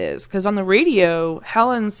Alpha is. Because on the radio,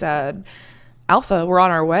 Helen said, Alpha, we're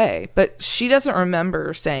on our way. But she doesn't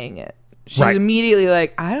remember saying it. She's immediately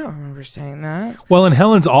like, I don't remember saying that. Well, and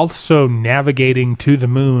Helen's also navigating to the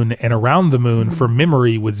moon and around the moon for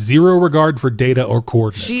memory with zero regard for data or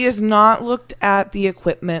coordinates. She has not looked at the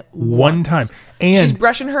equipment one time. And she's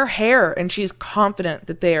brushing her hair and she's confident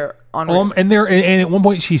that they are on and at one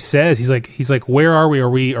point she says, he's like, where are we?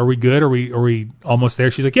 Are we good? Are we almost there?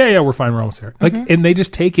 She's like, yeah, we're fine. We're almost there. Like, and they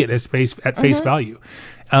just take it as face value.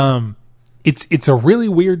 It's a really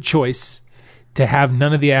weird choice to have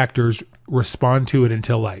none of the actors respond to it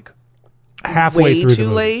until like halfway through the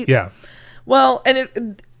movie. Late. Yeah. Well,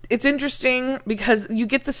 and it's interesting because you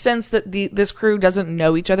get the sense that this crew doesn't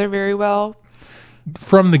know each other very well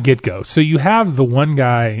from the get-go. So you have the one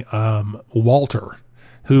guy, Walter,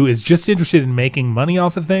 who is just interested in making money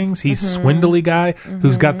off of things. He's swindly guy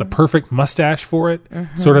who's got the perfect mustache for it,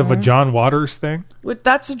 sort of a John Waters thing.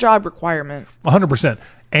 That's a job requirement. 100%.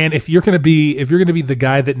 And if you're going to be the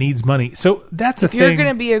guy that needs money, so that's a thing. If you're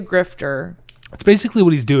going to be a grifter, it's basically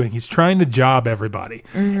what he's doing. He's trying to job everybody.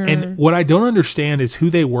 And what I don't understand is who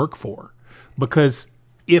they work for, because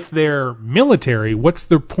if they're military, what's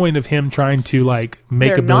the point of him trying to like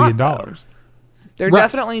make $1 million? They're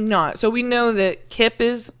definitely not. So we know that Kip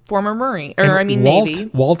is former Marine,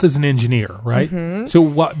 Navy. Walt is an engineer, right? So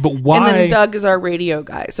what? But why? And then Doug is our radio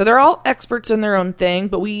guy. So they're all experts in their own thing.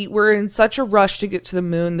 But we were in such a rush to get to the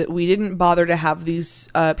moon that we didn't bother to have these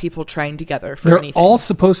people train together for anything. They're all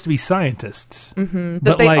supposed to be scientists,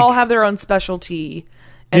 but they all have their own specialty.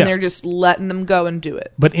 And they're just letting them go and do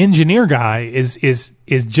it. But engineer guy is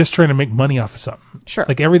just trying to make money off of something. Sure.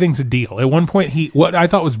 Like everything's a deal. At one point what I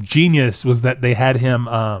thought was genius was that they had him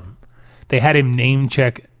name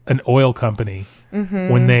check an oil company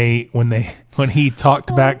when he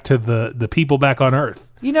talked back to the people back on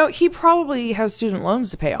Earth. He probably has student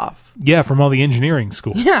loans to pay off. Yeah, from all the engineering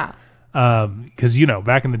school. Yeah. Because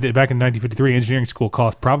back in 1953, engineering school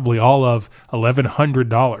cost probably all of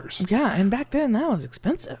 $1,100. Yeah, and back then that was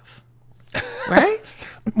expensive, right?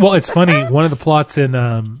 Well, it's funny. One of the plots in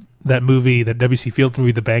that movie, that W.C. Fields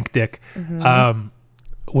movie, The Bank Dick,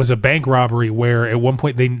 was a bank robbery where at one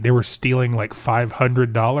point they were stealing like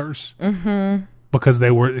 $500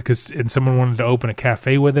 because someone wanted to open a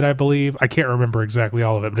cafe with it. I believe, I can't remember exactly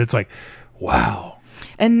all of it, but it's like, wow.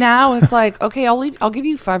 And now it's like, okay, I'll give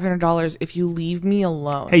you $500 if you leave me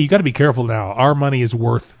alone. Hey, you got to be careful now. Our money is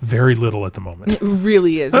worth very little at the moment. It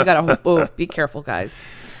really is. You gotta be careful, guys.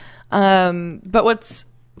 But what's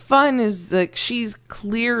fun is like she's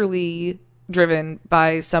clearly driven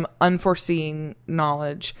by some unforeseen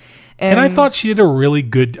knowledge, and I thought she did a really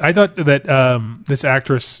good. I thought that this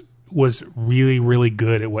actress was really, really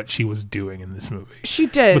good at what she was doing in this movie. She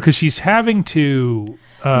did, because she's having to.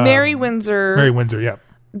 Mary Windsor, yeah,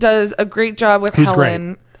 does a great job with Who's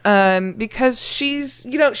Helen. Because she's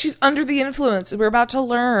under the influence. We're about to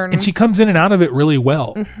learn, and she comes in and out of it really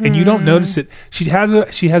well, and you don't notice it. She has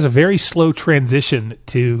a very slow transition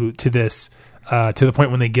to this, to the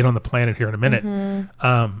point when they get on the planet here in a minute,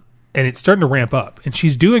 and it's starting to ramp up, and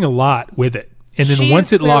she's doing a lot with it. And then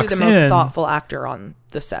once it locks the in, most thoughtful actor on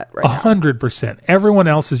the set, right? 100%. Everyone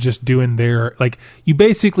else is just doing their You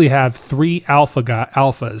basically have three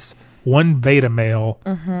alphas. One beta male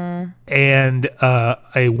and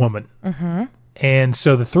a woman. And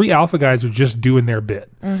so the three alpha guys are just doing their bit.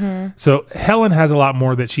 So Helen has a lot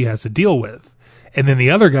more that she has to deal with. And then the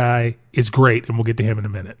other guy is great, and we'll get to him in a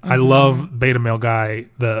minute. I love beta male guy,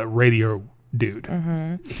 the radio dude.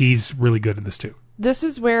 He's really good in this too. This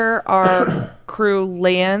is where our crew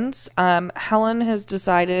lands. Helen has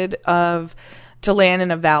decided to land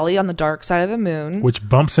in a valley on the dark side of the moon. Which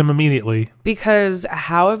bumps him immediately. Because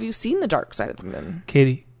how have you seen the dark side of the moon?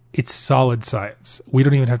 Katie, it's solid science. We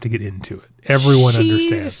don't even have to get into it. Everyone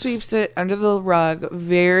understands. She sweeps it under the rug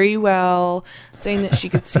very well, saying that she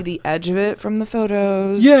could see the edge of it from the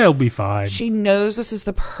photos. Yeah, it'll be fine. She knows this is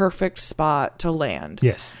the perfect spot to land.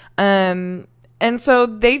 Yes. And so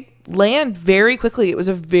they land very quickly. It was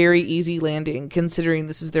a very easy landing, considering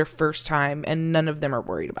this is their first time, and none of them are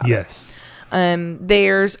worried about it. Yes.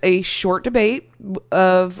 There's a short debate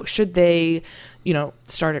of should they,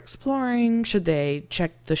 start exploring? Should they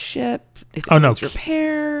check the ship? If it needs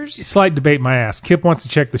repairs? Slight debate my ass. Kip wants to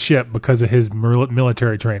check the ship because of his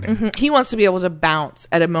military training. He wants to be able to bounce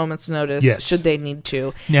at a moment's notice should they need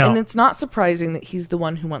to. Now, and it's not surprising that he's the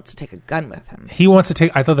one who wants to take a gun with him.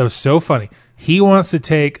 I thought that was so funny. He wants to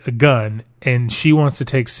take a gun and she wants to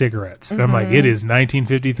take cigarettes. And I'm like, it is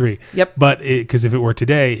 1953. Yep. But because if it were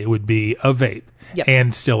today, it would be a vape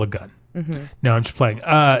and still a gun. No, I'm just playing.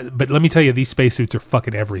 But let me tell you, these spacesuits are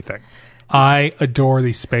fucking everything. I adore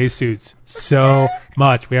these spacesuits so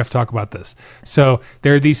much. We have to talk about this. So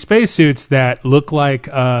there are these spacesuits that look like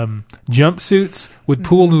jumpsuits with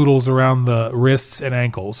pool noodles around the wrists and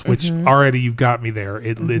ankles, which already you've got me there.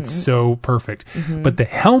 It's so perfect. But the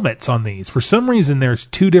helmets on these, for some reason, there's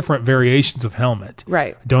two different variations of helmet.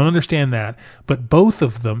 Right. I don't understand that. But both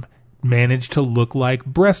of them manage to look like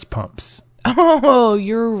breast pumps. Oh,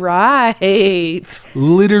 you're right.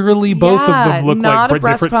 Literally, both of them look like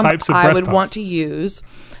different types of breast pumps. I would want to use.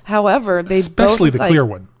 However, they especially both the clear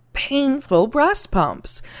one. Painful breast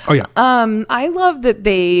pumps. Oh yeah. I love that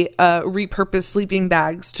they repurposed sleeping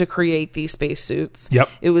bags to create these spacesuits. Yep.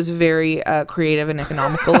 It was very creative and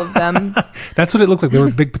economical of them. That's what it looked like. They were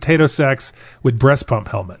big potato sacks with breast pump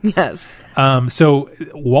helmets. Yes. So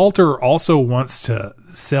Walter also wants to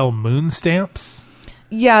sell moon stamps.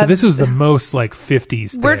 Yeah. So this was the most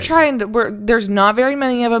 50s thing. There's not very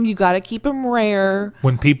many of them. You got to keep them rare.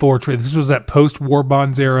 When people were, this was that post-war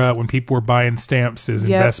bonds era when people were buying stamps as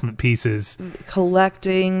investment pieces.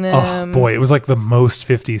 Collecting them. Oh boy, it was like the most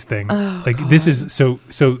 50s thing. Oh, God. This is,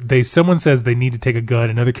 someone says they need to take a gun.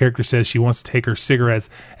 Another character says she wants to take her cigarettes.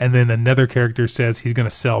 And then another character says he's going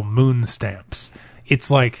to sell moon stamps.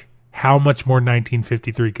 It's like, how much more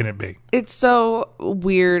 1953 can it be? It's so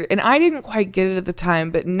weird. And I didn't quite get it at the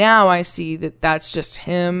time, but now I see that that's just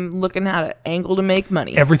him looking at an angle to make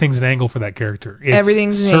money. Everything's an angle for that character.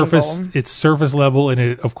 Everything's surface, an angle. It's surface level, and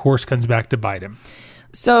it, of course, comes back to bite him.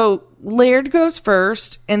 So Laird goes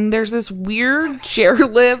first, and there's this weird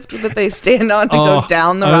chairlift that they stand on to go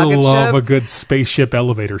down the rocket ship. I love a good spaceship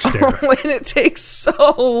elevator stair. And it takes so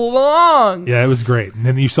long. Yeah, it was great. And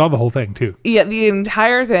then you saw the whole thing, too. Yeah, the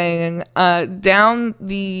entire thing. Down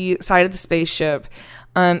the side of the spaceship.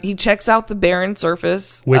 He checks out the barren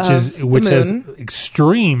surface, which has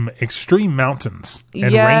extreme mountains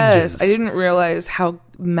and ranges. I didn't realize how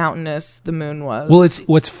mountainous the moon was. Well,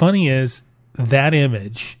 what's funny is that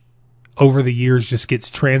image over the years just gets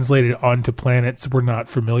translated onto planets we're not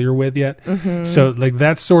familiar with yet. So like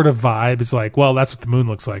that sort of vibe is like, well, that's what the moon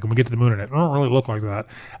looks like. And we get to the moon and it don't really look like that.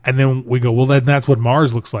 And then we go, well, then that's what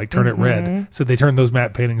Mars looks like. Turn it red. So they turn those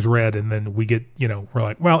matte paintings red. And then we get, we're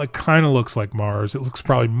like, well, it kind of looks like Mars. It looks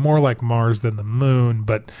probably more like Mars than the moon,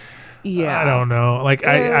 but Yeah. I don't know. Like,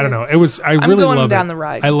 I don't know. It was, I I'm really going love down it. the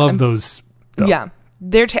ride. I love those. Though. Yeah.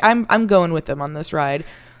 I'm going with them on this ride.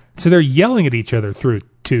 So they're yelling at each other through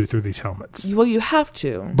these helmets. Well, you have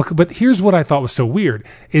to. But here's what I thought was so weird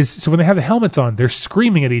is, so when they have the helmets on, they're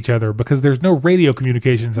screaming at each other because there's no radio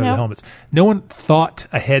communications on the helmets. No one thought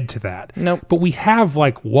ahead to that. Nope. But we have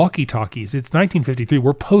like walkie-talkies. It's 1953.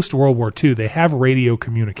 We're post World War II. They have radio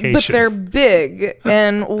communication. But they're big,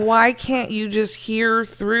 and why can't you just hear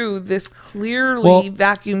through this clearly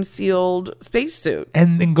vacuum-sealed spacesuit?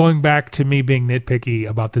 And then going back to me being nitpicky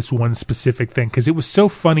about this one specific thing, because it was so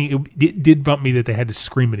funny, it did bump me that they had to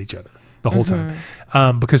scream at each other the whole time.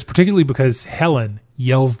 Particularly because Helen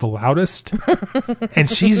yells the loudest, and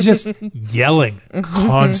she's just yelling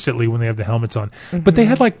constantly when they have the helmets on. But they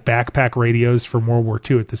had like backpack radios from World War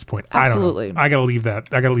II at this point. Absolutely. I don't know. I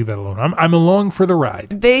gotta leave that alone. I'm along for the ride.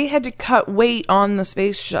 They had to cut weight on the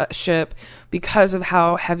spaceship because of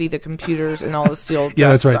how heavy the computers and all the steel Yeah,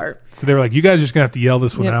 that's desks right. are. So they were like, you guys are just gonna have to yell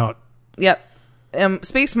this one out. Yep.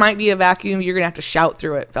 Space might be a vacuum. You're going to have to shout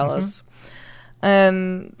through it, fellas.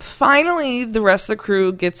 And finally, the rest of the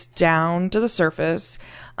crew gets down to the surface,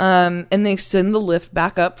 and they send the lift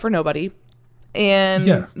back up for nobody.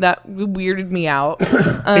 And that weirded me out.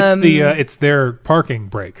 It's their parking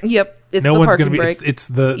brake. Yep. It's no the one's parking gonna be. brake. It's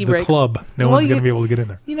the E-brake. club. No one's gonna be able to get in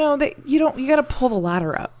there. You got to pull the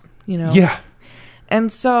ladder up. Yeah.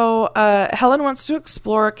 And so Helen wants to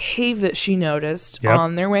explore a cave that she noticed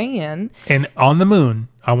on their way in. And on the moon,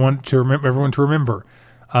 I want to everyone to remember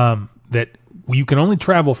that you can only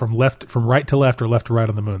travel from right to left or left to right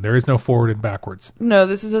on the moon. There is no forward and backwards. No,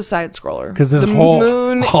 this is a side scroller. Because this all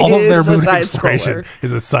of their moon exploration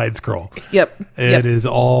is a side scroll. Yep. It is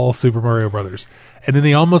all Super Mario Brothers. And then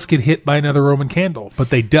they almost get hit by another Roman candle,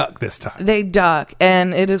 but they duck this time. They duck,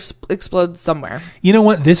 and it explodes somewhere. You know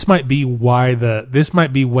what? This might be what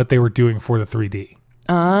they were doing for the 3D.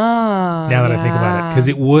 Ah. Now that I think about it, because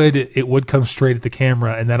it would come straight at the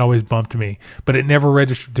camera, and that always bumped me. But it never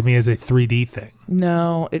registered to me as a 3D thing.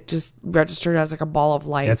 No, it just registered as like a ball of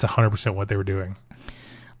light. That's 100% what they were doing.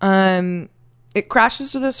 It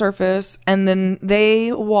crashes to the surface, and then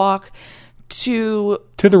they walk to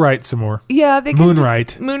the right some more. Yeah, they moon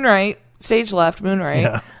right. Moon right. Stage left, moon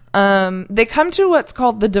right. Yeah. They come to what's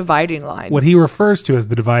called the dividing line. What he refers to as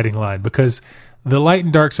the dividing line, because the light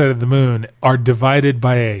and dark side of the moon are divided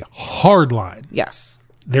by a hard line. Yes.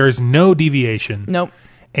 There is no deviation. Nope.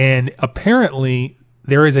 And apparently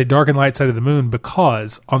there is a dark and light side of the moon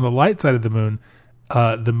because on the light side of the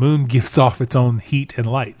moon gives off its own heat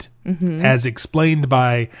and light. Mm-hmm. As explained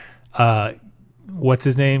by what's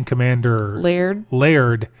his name? Commander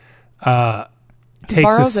Laird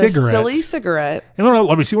takes a cigarette. A silly cigarette. And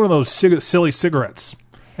let me see one of those silly cigarettes.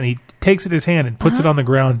 And he takes it in his hand and puts it on the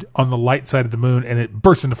ground on the light side of the moon, and it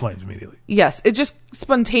bursts into flames immediately. Yes, it just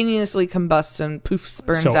spontaneously combusts and poofs,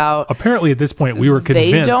 burns out. Apparently at this point we were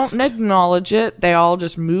convinced. They don't acknowledge it. They all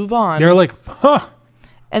just move on. They're like, huh.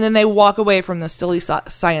 And then they walk away from the silly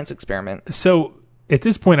science experiment. So at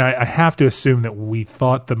this point, I have to assume that we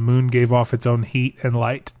thought the moon gave off its own heat and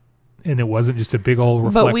light, and it wasn't just a big old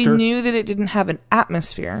reflector. But we knew that it didn't have an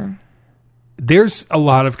atmosphere. There's a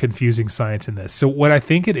lot of confusing science in this. So what I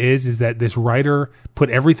think it is that this writer put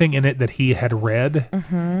everything in it that he had read,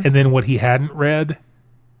 and then what he hadn't read,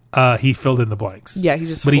 he filled in the blanks. Yeah, he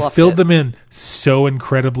just But he filled them in so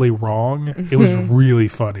incredibly wrong. It was really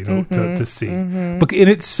funny to see. But and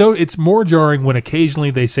it's more jarring when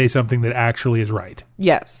occasionally they say something that actually is right.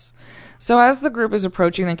 Yes. So as the group is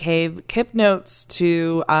approaching the cave, Kip notes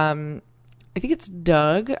to I think it's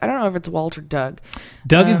Doug. I don't know if it's Walt or Doug.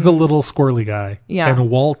 Doug is the little squirrely guy. Yeah. And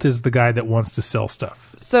Walt is the guy that wants to sell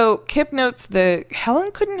stuff. So Kip notes that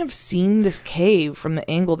Helen couldn't have seen this cave from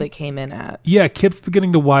the angle they came in at. Yeah, Kip's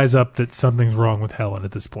beginning to wise up that something's wrong with Helen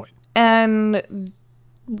at this point. And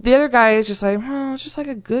the other guy is just like, well, it's just like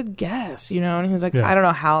a good guess, And he's like, I don't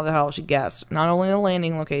know how the hell she guessed. Not only a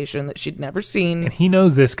landing location that she'd never seen. And he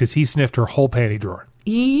knows this because he sniffed her whole panty drawer.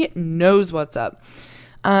 He knows what's up.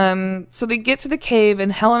 So they get to the cave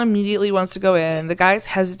and Helen immediately wants to go in. The guys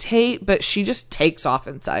hesitate, but she just takes off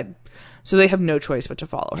inside. So they have no choice but to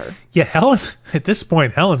follow her. Yeah, at this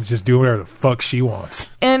point, Helen's just doing whatever the fuck she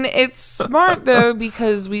wants. And it's smart, though,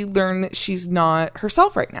 because we learn that she's not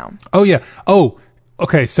herself right now. Oh, yeah. Oh,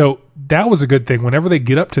 okay. So that was a good thing. Whenever they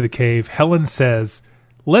get up to the cave, Helen says,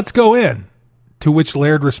 let's go in. To which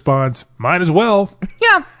Laird responds, might as well.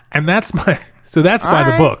 Yeah. And that's by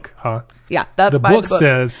the book, huh? Yeah, that's the by book the book.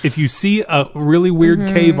 says if you see a really weird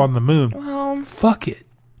cave on the moon, fuck it.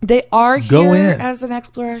 They are Go here in. as an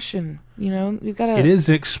exploration. You know, we've got to. It is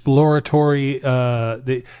exploratory.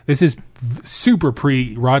 This is super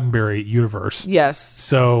pre-Roddenberry universe. Yes,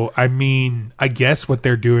 So, I mean, I guess what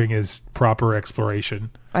they're doing is proper exploration.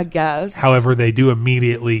 I guess. However, they do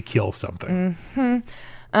immediately kill something.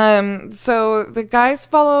 So the guys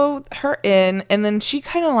follow her in, and then she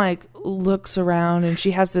kind of like looks around, and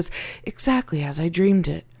she has this exactly as I dreamed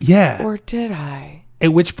it. Yeah. Or did I?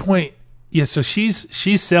 At which point, yeah, so she's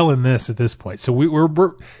selling this at this point. So we're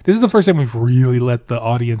this is the first time we've really let the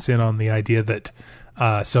audience in on the idea that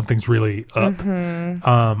something's really up.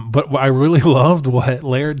 But I really loved what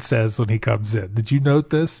Laird says when he comes in. Did you note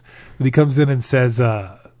this? That he comes in and says,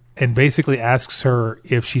 and basically asks her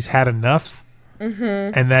if she's had enough,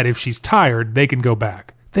 and that if she's tired, they can go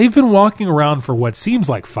back. They've been walking around for what seems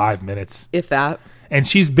like 5 minutes. If that. And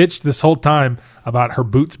she's bitched this whole time about her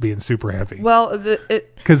boots being super heavy. Well,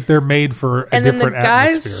 because they're made for a and then the different guys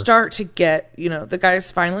atmosphere. start to get, the guys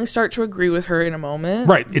finally start to agree with her in a moment.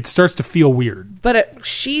 Right. It starts to feel weird. But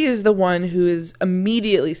she is the one who is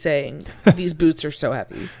immediately saying, these boots are so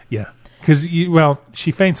heavy. Yeah. Because,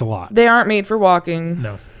 she faints a lot. They aren't made for walking.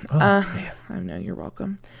 No. Oh, man. I know, you're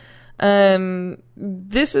welcome.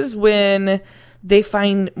 This is when they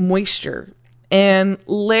find moisture. And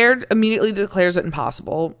Laird immediately declares it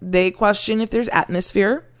impossible. They question if there's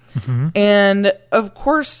atmosphere. And, of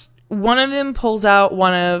course, one of them pulls out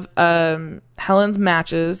one of Helen's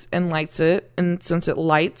matches and lights it. And since it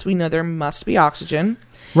lights, we know there must be oxygen.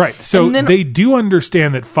 Right. So And then- they do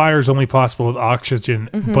understand that fire is only possible with oxygen,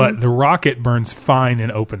 but the rocket burns fine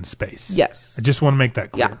in open space. Yes. I just want to make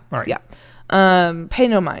that clear. Yeah. All right. Yeah. Pay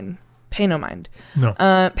no mind. Pay no mind. No.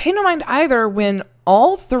 Pay no mind either when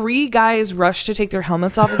all three guys rush to take their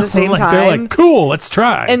helmets off at the same time. They're like, cool, let's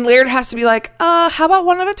try. And Laird has to be like, how about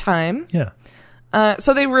one at a time? yeah.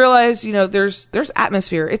 So they realize, there's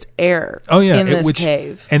atmosphere. It's air Oh, yeah. in this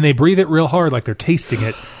cave. And they breathe it real hard like they're tasting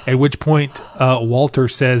it, at which point Walter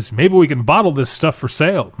says, maybe we can bottle this stuff for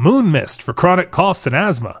sale. Moon mist for chronic coughs and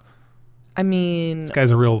asthma. I mean, This guy's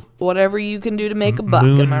a real whatever you can do to make a buck,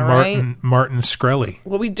 Moon am I right? Martin Shkreli.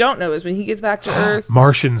 What we don't know is when he gets back to Earth.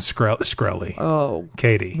 Martian Shkreli. Oh,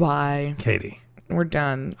 Katie. why? Katie. We're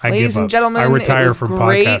done. I Ladies give and up. gentlemen, I retire it was from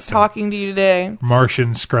great podcasting. talking to you today.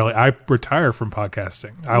 Martian Shkreli. I retire from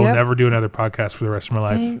podcasting. I will Yep. never do another podcast for the rest of my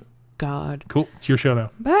life. Thank God. Cool. It's your show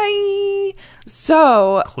now. Bye.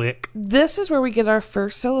 So Click. this is where we get our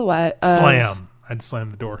first silhouette. Slam. I'd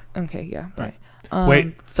slam the door. Okay, yeah, right.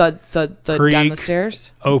 Wait. Thud, thud, thud down the Creak.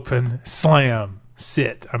 stairs. Open. Slam.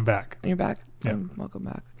 Sit. I'm back. You're back. Yeah. Welcome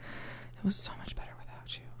back. It was so much better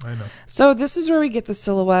without you. I know. So this is where we get the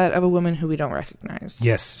silhouette of a woman who we don't recognize.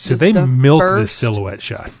 Yes. So This they is the milk this first silhouette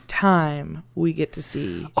shot. time we get to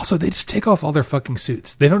see. Also, they just take off all their fucking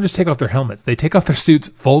suits. They don't just take off their helmets. They take off their suits,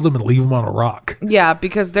 fold them, and leave them on a rock. Yeah,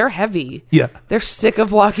 because they're heavy. Yeah. They're sick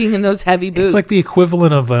of walking in those heavy boots. It's like the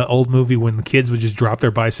equivalent of an old movie when the kids would just drop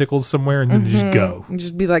their bicycles somewhere and then just go. And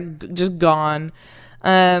just be like, just gone.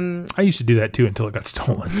 I used to do that too until it got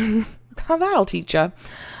stolen. That'll teach you.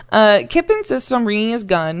 Kip insists on bringing his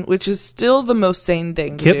gun, which is still the most sane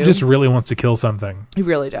thing to do. Kip just really wants to kill something. He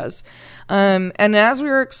really does. And as we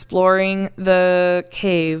were exploring the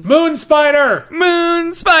cave... Moon spider!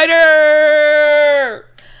 Moon spider!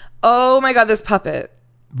 Oh my god, this puppet.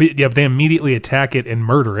 But they immediately attack it and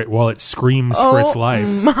murder it while it screams for its life.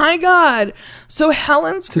 My god. So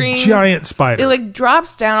Helen screams. It's a giant spider. It like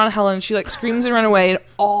drops down on Helen. She like screams and run away, and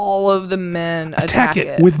all of the men attack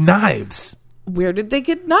it with knives. Where did they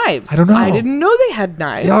get knives? I don't know. I didn't know they had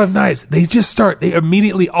knives. They all have knives. They just start. They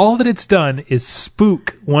immediately, all that it's done is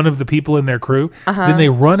spook one of the people in their crew. Then they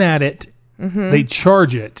run at it. They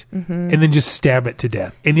charge it and then just stab it to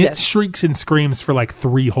death. And it shrieks and screams for like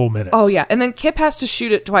 3 whole minutes. Oh, yeah. And then Kip has to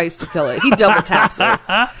shoot it twice to kill it. He double taps it.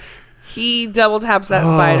 He double taps that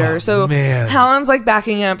spider. So man. Helen's like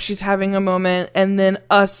backing up. She's having a moment. And then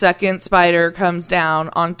a second spider comes down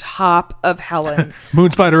on top of Helen. Moon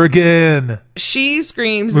spider again. She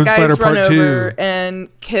screams. Moon The guys spider run part over. 2. And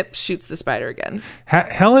Kip shoots the spider again.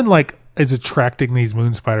 Helen like is attracting these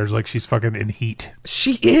moon spiders like she's fucking in heat.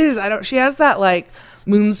 She is. She has that like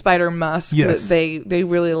moon spider musk Yes. that they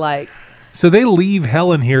really like. So they leave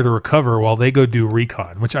Helen here to recover while they go do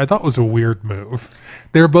recon, which I thought was a weird move.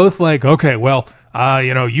 They're both like, okay, well,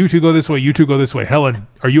 you two go this way, you two go this way. Helen,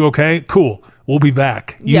 are you okay? Cool. we'll be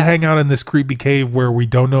back. You Yeah. hang out in this creepy cave where we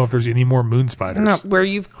don't know if there's any more moon spiders. No, where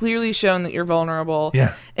you've clearly shown that you're vulnerable.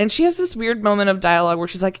 Yeah. And she has this weird moment of dialogue where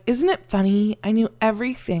she's like, "Isn't it funny? I knew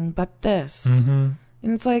everything but this." Mm-hmm.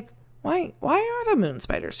 And it's like, why are the moon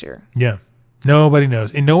spiders here? Yeah. Nobody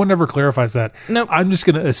knows. And no one ever clarifies that. Nope. I'm just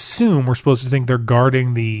going to assume we're supposed to think they're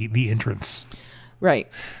guarding the entrance. Right.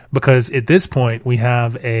 Because at this point, we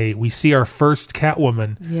see our first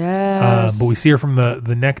Catwoman. Yes. But we see her from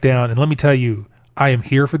the neck down. And let me tell you, I am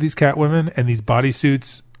here for these Catwomen, and these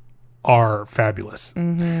bodysuits are fabulous.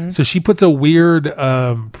 Mm-hmm. So she puts a weird,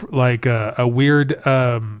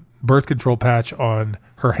 birth control patch on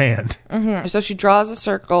her hand. Mm-hmm. So she draws a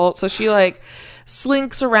circle. So she like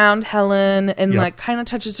slinks around Helen and Yep. like kind of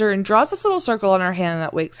touches her and draws this little circle on her hand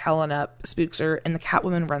that wakes Helen up, spooks her, and the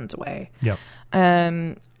Catwoman runs away. Yep.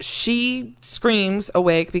 She screams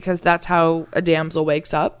awake because that's how a damsel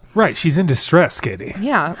wakes up. Right. She's in distress, Katie.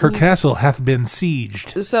 Yeah. Her castle hath been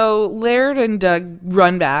sieged. So Laird and Doug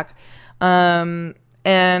run back, and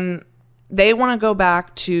they want to go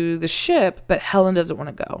back to the ship, but Helen doesn't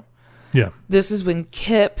want to go. Yeah. This is when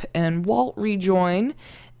Kip and Walt rejoin,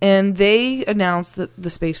 and they announce that the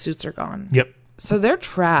spacesuits are gone. Yep. So they're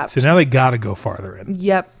trapped. So now they got to go farther in.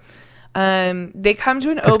 Yep. They come to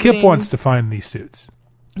an Because opening. Kip wants to find these suits.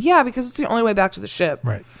 Yeah, because it's the only way back to the ship.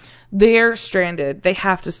 Right. They're stranded. They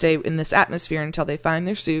have to stay in this atmosphere until they find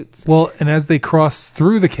their suits. Well, and as they cross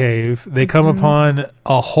through the cave, they come Mm-hmm. upon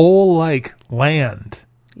a whole land.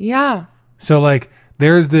 Yeah. So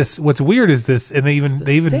there's this. What's weird is this, and they even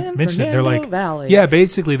San mention it. They're Fernando like, Valley. yeah,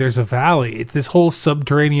 basically there's a valley. It's this whole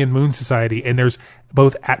subterranean moon society, and there's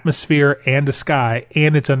both atmosphere and a sky,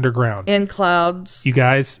 and it's underground. In clouds. You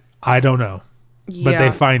guys, I don't know, but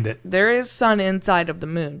they find it. There is sun inside of the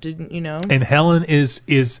moon, didn't you know? And Helen is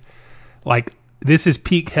like, this is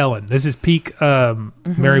peak Helen. This is peak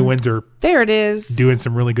Mary Windsor There it is. doing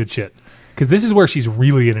some really good shit. Because this is where she's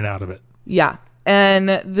really in and out of it. Yeah. And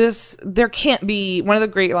there can't be, one of the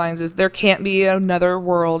great lines is, there can't be another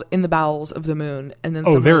world in the bowels of the moon. And then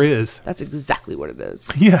someone there goes, is. That's exactly what it is.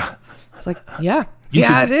 Yeah. It's like, yeah. You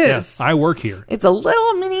Yeah, could- it is. I work here. It's a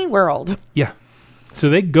little mini world. Yeah. So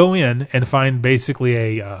they go in and find basically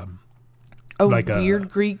a Weird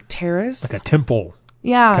Greek terrace. like a temple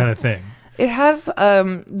Yeah. kind of thing. It has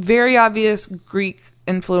very obvious Greek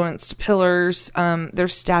influenced pillars.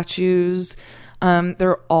 There's statues.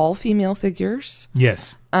 They're all female figures.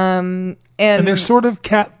 Yes. And And they're sort of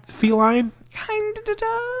cat feline, kind of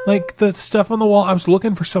like the stuff on the wall. I was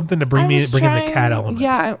looking for something to bring in the cat element.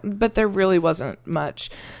 Yeah, but there really wasn't much.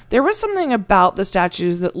 There was something about the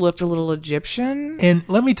statues that looked a little Egyptian. And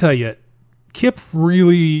let me tell you, Kip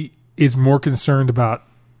really is more concerned about,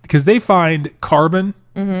 because they find carbon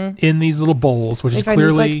in these little bowls, which They is find these,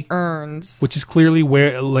 clearly like, urns. which is clearly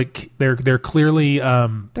where they're clearly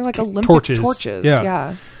They're like Olympic torches.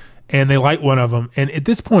 Yeah. And they light one of them. And at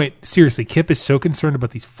this point, seriously, Kip is so concerned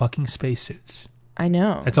about these fucking spacesuits. I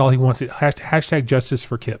know. That's all he wants. Hashtag justice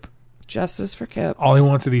for Kip. Justice for Kip. All he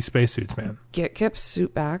wants are these spacesuits, man. Get Kip's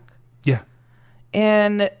suit back. Yeah.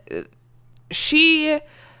 And she's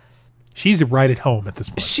right at home at this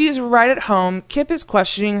point. right at home. Kip is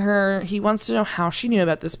questioning her. He wants to know how she knew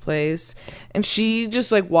about this place. And she just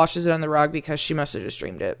like washes it on the rug because she must have just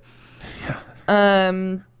dreamed it.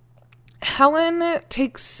 Yeah. Helen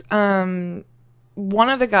takes one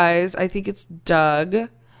of the guys, I think it's Doug,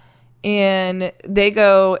 and they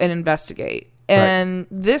go and investigate. And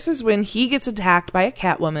this is when he gets attacked by a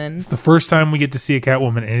Catwoman. It's the first time we get to see a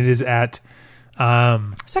Catwoman, and it is at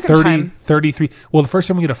Second time. 33. Well, the first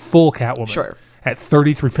time we get a full Catwoman. Sure. At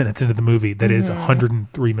 33 minutes into the movie, that is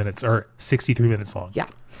 103 minutes or 63 minutes long. Yeah.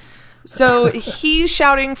 So he's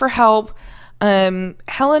shouting for help.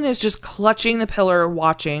 Helen is just clutching the pillar,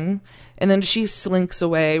 watching, and then she slinks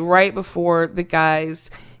away right before the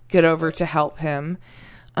guys get over to help him.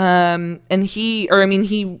 And he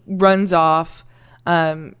runs off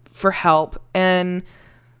for help, and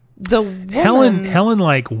the woman, Helen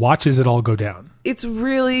like watches it all go down. it's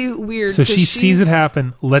really weird. So 'cause she sees it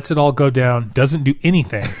happen, lets it all go down, doesn't do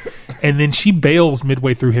anything, and then she bails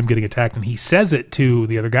midway through him getting attacked. And he says it to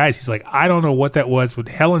the other guys. He's like, "I don't know what that was," but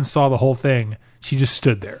Helen saw the whole thing. She just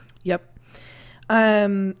stood there. Yep.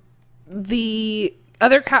 The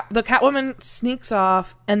Catwoman sneaks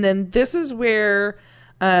off, and then this is where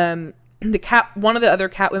one of the other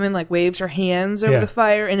Catwomen like waves her hands over Yeah. the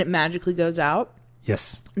fire, and it magically goes out.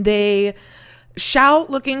 Yes. They shout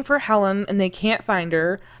looking for Helen, and they can't find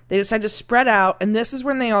her. They decide to spread out, and this is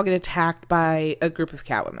when they all get attacked by a group of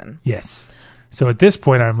Catwomen. Yes. So at this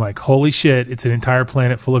point, I'm like, holy shit, it's an entire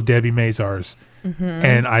planet full of Debbie Mazars.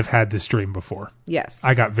 and I've had this dream before. Yes.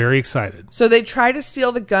 I got very excited. So they try to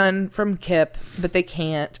steal the gun from Kip, but they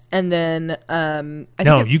can't. And then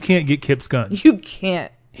You can't get Kip's gun. You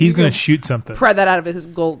can't. He's going to shoot something. Pry that out of his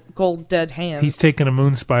gold dead hands. He's taking a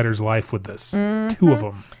moon spider's life with this. 2 of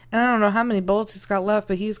them. And I don't know how many bullets he's got left,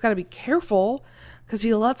 but he's got to be careful because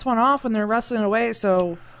he lets one off when they're wrestling away.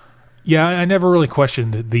 So yeah, I never really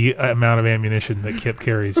questioned the amount of ammunition that Kip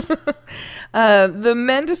carries. the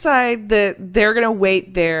men decide that they're going to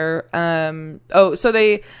wait there. So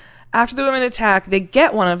they, after the women attack, they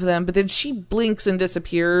get one of them, but then she blinks and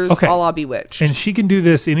disappears, a la Bewitched. And she can do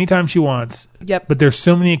this anytime she wants. Yep. But there's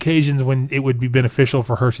so many occasions when it would be beneficial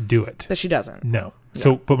for her to do it. But she doesn't. No. Yeah.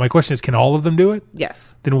 So, but my question is, can all of them do it?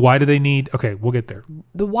 Yes. Then why do they need... Okay, we'll get there.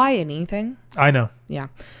 The why anything? I know. Yeah.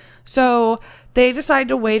 So they decide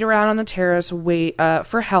to wait around on the terrace, wait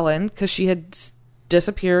for Helen, because she had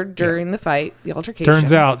disappeared during the fight, the altercation.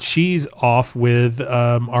 Turns out she's off with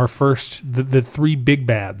our first, the 3 big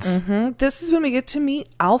bads. Mm-hmm. This is when we get to meet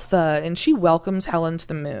Alpha, and she welcomes Helen to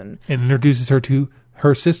the moon. And introduces her to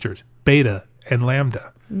her sisters, Beta and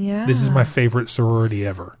Lambda. Yeah. This is my favorite sorority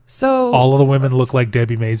ever. So all of the women look like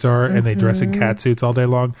Debbie Mazar, and they dress in cat suits all day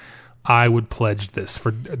long. I would pledge this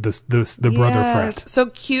for the brother frat. So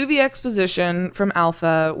cue the exposition from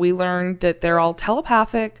Alpha. We learned that they're all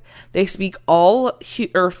telepathic. They speak all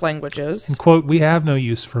Earth languages. And quote, we have no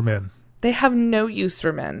use for men. They have no use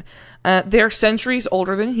for men. They're centuries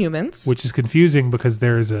older than humans. Which is confusing because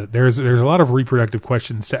there's a lot of reproductive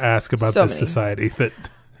questions to ask about this society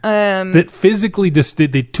that physically just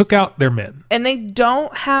they took out their men. And they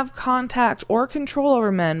don't have contact or control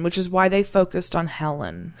over men, which is why they focused on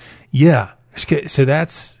Helen. Yeah. So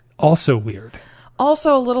that's also weird.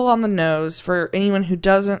 Also a little on the nose for anyone who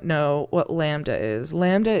doesn't know what lambda is.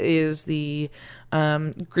 Lambda is the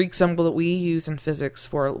Greek symbol that we use in physics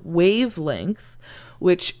for wavelength,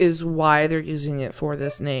 which is why they're using it for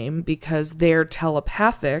this name, because they're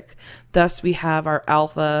telepathic. Thus we have our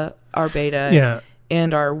alpha, our beta,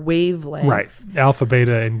 and our wavelength. Right. Alpha,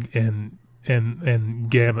 beta, and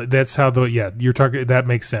gamma. That's how you're talking. That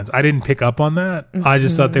makes sense. I didn't pick up on that. I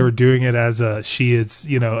just thought they were doing it as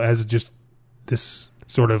as just this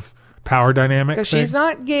sort of power dynamic. Because she's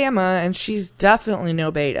not gamma and she's definitely no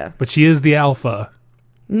beta. But she is the alpha.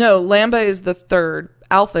 No, lambda is the third.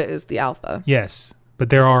 Alpha is the alpha. Yes. But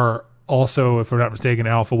there are also, if I'm not mistaken,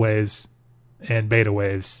 alpha waves and beta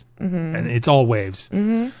waves. Mm-hmm. And it's all waves.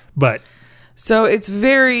 Mm-hmm. But so it's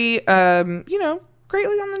very,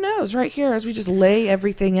 greatly on the nose right here as we just lay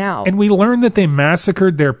everything out. And we learned that they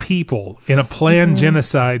massacred their people in a planned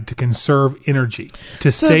genocide to conserve energy, to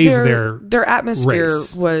save their atmosphere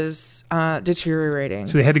race. Was deteriorating.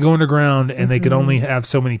 So they had to go underground, and they could only have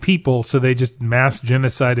so many people, so they just mass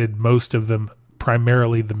genocided most of them,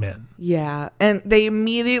 primarily the men. Yeah, and they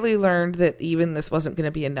immediately learned that even this wasn't going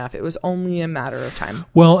to be enough. It was only a matter of time.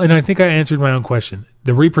 Well, and I think I answered my own question.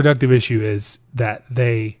 The reproductive issue is that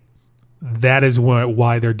that is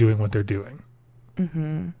why they're doing what they're doing.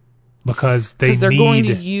 Mm-hmm. Because they're going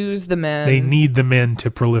to use the men. They need the men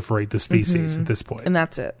to proliferate the species at this point. And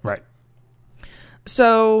that's it. Right.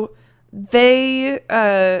 So they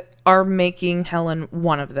are making Helen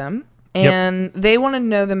one of them. And they want to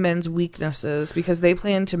know the men's weaknesses because they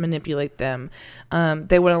plan to manipulate them.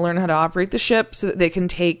 They want to learn how to operate the ship so that they can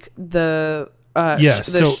take the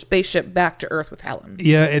spaceship back to Earth with Helen.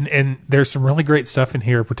 Yeah, and there's some really great stuff in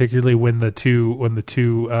here, particularly when the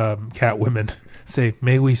two cat women say,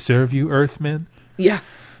 "May we serve you, Earthmen?" Yeah.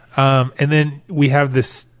 And then we have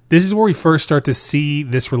this. This is where we first start to see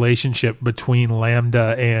this relationship between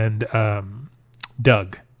Lambda and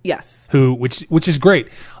Doug. Yes. Which is great.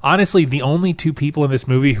 Honestly, the only 2 people in this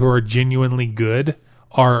movie who are genuinely good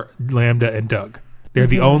are Lambda and Doug. They're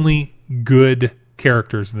the only good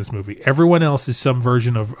characters in this movie. Everyone else is some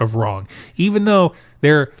version of wrong. Even though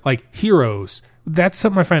they're like heroes. That's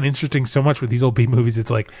something I find interesting so much with these old B movies. It's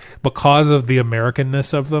like because of the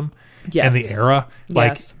Americanness of them and the era,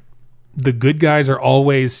 like the good guys are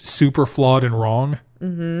always super flawed and wrong.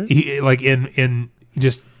 Mm-hmm. Like in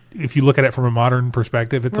just if you look at it from a modern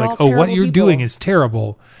perspective, it's like, oh, what you're doing is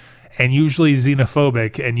terrible and usually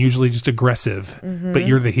xenophobic and usually just aggressive, but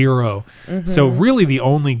you're the hero. Mm-hmm. So really the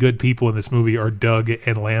only good people in this movie are Doug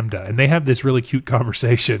and Lambda. And they have this really cute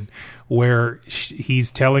conversation where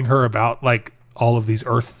he's telling her about like all of these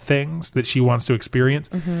Earth things that she wants to experience.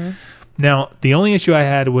 Mm-hmm. Now, the only issue I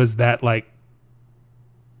had was that like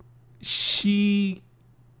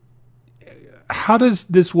how does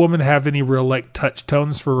this woman have any real like touch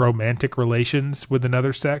tones for romantic relations with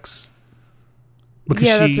another sex? Because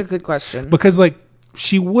that's a good question. Because like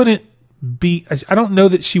she wouldn't be. I don't know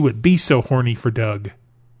that she would be so horny for Doug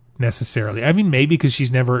necessarily. I mean, maybe because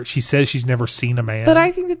she says she's never seen a man. But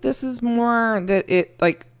I think that this is more that it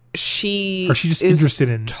like she just is interested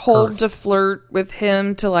in told Earth. to flirt with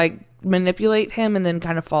him to like manipulate him and then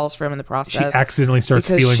kind of falls for him in the process. She accidentally starts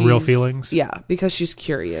because feeling real she's- feelings. Yeah, because she's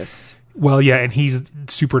curious. Well, yeah, and he's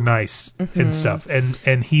super nice and stuff, and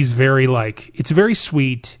he's very like, it's very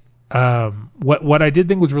sweet. What I did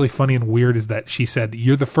think was really funny and weird is that she said,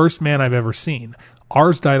 "You're the first man I've ever seen.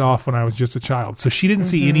 Ours died off when I was just a child." So she didn't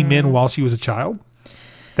see any men while she was a child.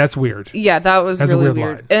 That's weird. Yeah, that was That's a really weird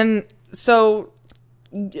weird. line. And so,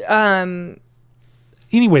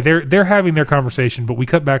 Anyway, they're having their conversation, but we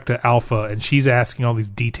cut back to Alpha, and she's asking all these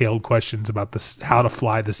detailed questions about this, how to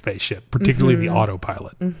fly the spaceship, particularly the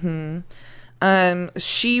autopilot.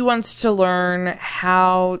 she wants to learn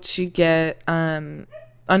how to get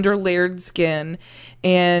under Laird's skin,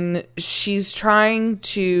 and she's trying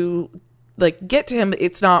to like get to him, but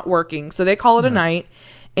it's not working. So they call it a night,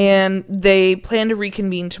 and they plan to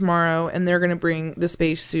reconvene tomorrow, and they're going to bring the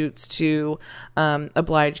spacesuits to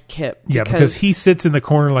oblige Kip. Yeah, because he sits in the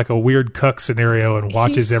corner like a weird cuck scenario and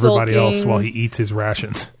watches He's everybody else sulking. while he eats his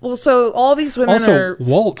rations. Well, so all these women Also, are...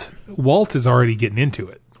 Walt is already getting into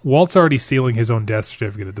it. Walt's already sealing his own death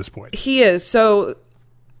certificate at this point. He is. So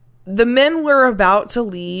the men were about to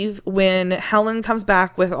leave when Helen comes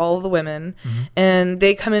back with all of the women, and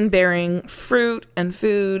they come in bearing fruit and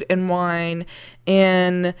food and wine,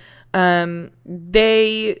 and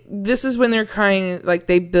this is when they're crying, like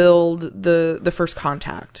they build the first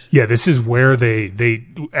contact. Yeah, this is where they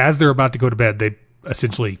as they're about to go to bed, they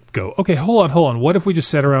essentially go, okay, hold on. What if we just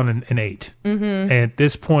sat around and ate? Mm-hmm. And at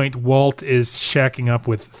this point, Walt is shacking up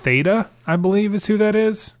with Theta, I believe is who that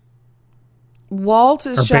is. Walt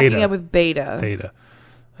is Or shacking Beta. up with Beta. Theta.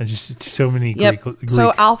 And just so many Yep. Greek.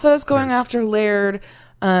 So Alpha is going letters. after Laird.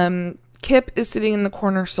 Kip is sitting in the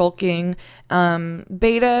corner sulking.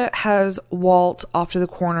 Beta has Walt off to the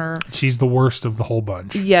corner. She's the worst of the whole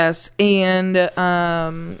bunch. Yes, and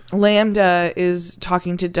Lambda is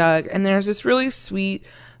talking to Doug, and there's this really sweet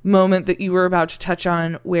moment that you were about to touch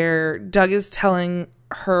on where Doug is telling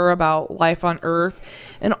her about life on Earth,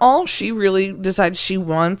 and all she really decides she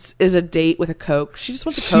wants is a date with a Coke. She just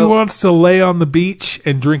wants a She Coke. wants to lay on the beach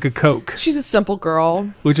and drink a Coke, She's a simple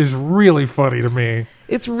girl. which is really funny to me.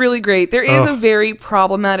 It's really great. There is Ugh. a very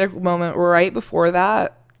problematic moment right before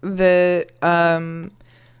that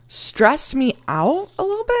stressed me out a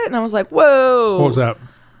little bit, and I was like, whoa. What was that?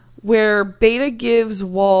 Where Beta gives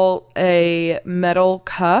Walt a metal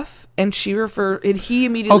cuff, and he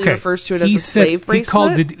immediately refers to it as a slave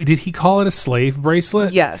bracelet. Did he call it a slave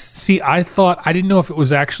bracelet? Yes. See, I didn't know if it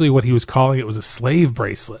was actually what he was calling it was a slave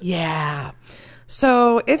bracelet. Yeah.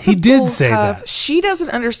 So it's He a did gold say cuff. that. She doesn't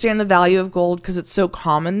understand the value of gold because it's so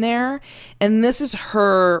common there. And this is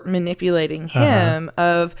her manipulating him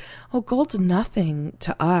of, oh, gold's nothing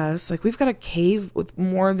to us. Like, we've got a cave with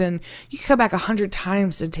more than, you can come back 100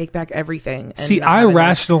 times and take back everything. And See, not I have enough.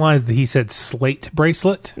 rationalized that he said slate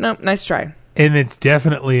bracelet, Nope, nice try. and it's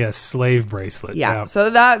definitely a slave bracelet. Yeah. So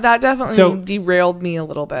that definitely So- derailed me a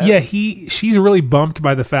little bit. Yeah, she's really bumped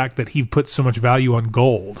by the fact that he put so much value on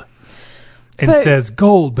gold. And But- says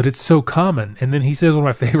gold, but it's so common. And then he says one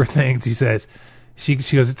of my favorite things. He says, she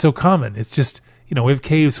goes, it's so common. It's just, we have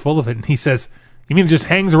caves full of it. And he says, you mean it just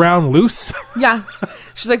hangs around loose? Yeah.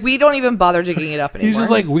 She's like, we don't even bother digging it up anymore. He's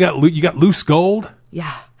just like, you got loose gold?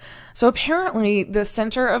 Yeah. So apparently the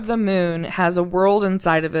center of the moon has a world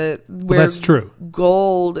inside of it where that's true.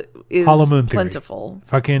 gold is Hollow moon theory. plentiful.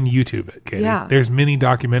 Fucking YouTube it, Katie. Yeah. There's many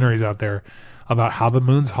documentaries out there about how the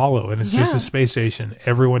moon's hollow and it's just Yeah. a space station.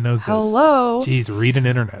 Everyone knows this. Hello. Jeez, read an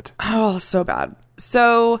internet. Oh, so bad.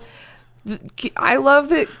 So I love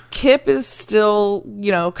that Kip is still,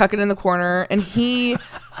 cucking in the corner, and he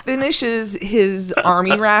finishes his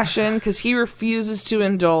army ration because he refuses to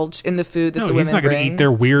indulge in the food that No, the he's women not going to bring. eat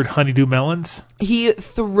their weird honeydew melons. He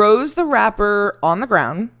throws the wrapper on the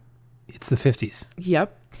ground. It's the 50s.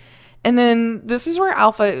 Yep. And then this is where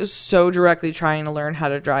Alpha is so directly trying to learn how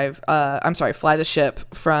to fly the ship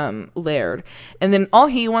from Laird. And then all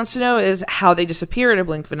he wants to know is how they disappear at a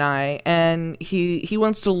blink of an eye. And he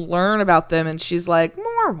wants to learn about them. And she's like,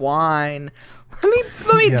 more wine.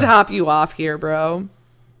 Let me Yeah. top you off here, bro.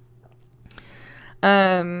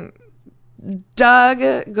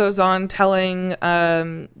 Doug goes on telling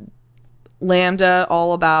Lambda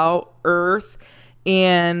all about Earth.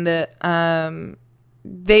 And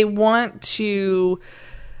they want to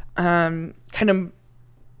kind of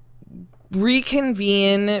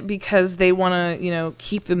reconvene because they want to,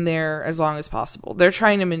 keep them there as long as possible. They're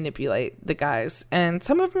trying to manipulate the guys, and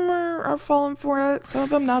some of them are falling for it. Some of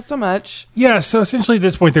them not so much. Yeah. So essentially, at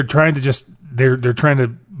this point, they're trying to they're trying to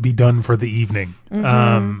be done for the evening.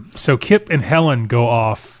 So Kip and Helen go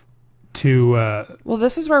off to. Well,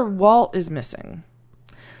 this is where Walt is missing.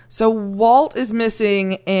 So Walt is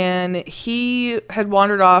missing, and he had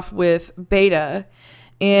wandered off with Beta,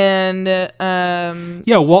 and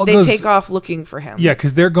Walt they goes, take off looking for him. Yeah,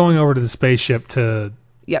 because they're going over to the spaceship to.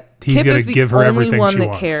 Yep, He's Kip gonna is the give her only everything one she that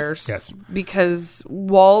wants. cares. Yes. Because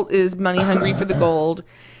Walt is money hungry for the gold,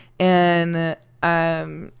 and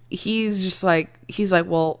he's just like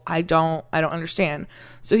well, I don't understand.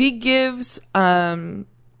 So he gives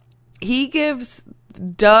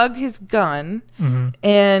Doug his gun,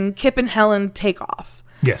 and Kip and Helen take off.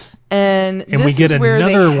 Yes. And we this get is where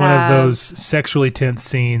another they one of have- those sexually tense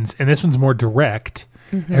scenes, and this one's more direct.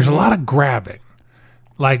 There's a lot of grabbing.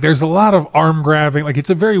 Like, there's a lot of arm grabbing. Like,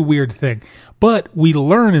 it's a very weird thing. But we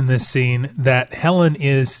learn in this scene that Helen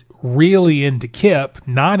is really into Kip,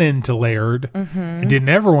 not into Laird, and didn't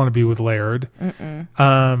ever want to be with Laird.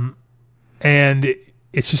 And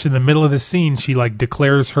it's just in the middle of the scene, she like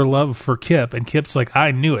declares her love for Kip, and Kip's like,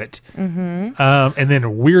 I knew it. And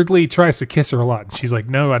then weirdly tries to kiss her a lot. And she's like,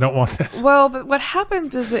 no, I don't want this. Well, but what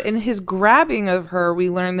happens is that in his grabbing of her, we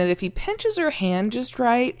learn that if he pinches her hand just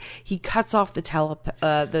right, he cuts off the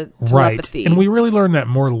telepathy. Right. And we really learn that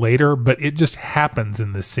more later, but it just happens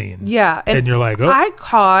in this scene. Yeah. And you're like, oh. I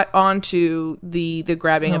caught onto the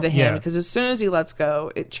grabbing of the hand yeah. because as soon as he lets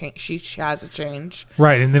go, she has a change.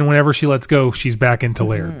 Right. And then whenever she lets go, she's back into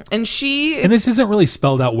Laird. And this isn't really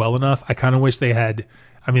spelled out well enough. I kind of wish they had.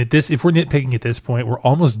 I mean, if we're nitpicking at this point, we're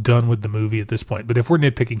almost done with the movie at this point. But if we're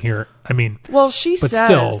nitpicking here, I mean, well, she says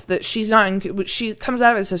still, that she's not. She comes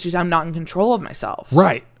out of it and says I'm not in control of myself.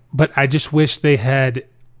 Right. But I just wish they had.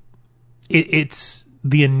 It's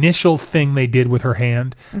the initial thing they did with her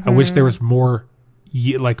hand. I wish there was more,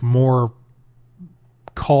 more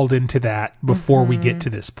called into that before we get to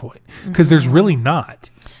this point, because there's really not.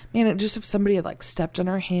 Man, just if somebody had like stepped on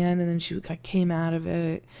her hand and then she came out of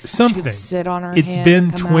it, something she could sit on her. It's hand been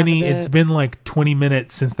and come 20. out of it. It's been like 20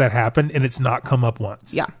 minutes since that happened, and it's not come up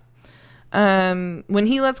once. Yeah. When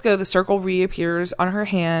he lets go, the circle reappears on her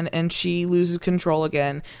hand, and she loses control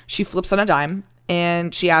again. She flips on a dime,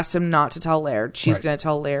 and she asks him not to tell Laird. She's going to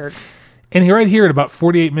tell Laird. And right here at about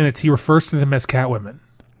 48 minutes, he refers to them as Catwomen.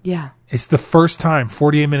 Yeah. It's the first time,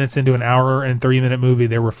 48 minutes into an hour and 30-minute movie,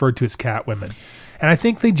 they're referred to as Catwomen. And I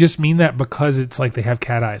think they just mean that because it's like they have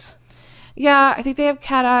cat eyes. Yeah, I think they have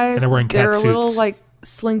cat eyes. And they're wearing cat They're suits. a little like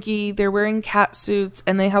slinky. They're wearing cat suits,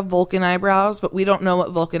 and they have Vulcan eyebrows, but we don't know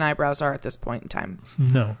what Vulcan eyebrows are at this point in time.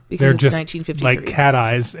 No. Because they're it's just 1953. like cat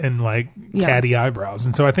eyes and like catty eyebrows.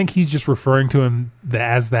 And so I think he's just referring to him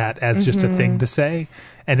as just a thing to say.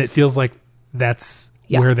 And it feels like that's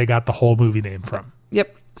where they got the whole movie name from.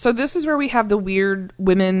 Yep. So this is where we have the weird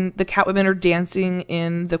women, the Catwomen are dancing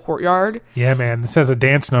in the courtyard. Yeah, man. This has a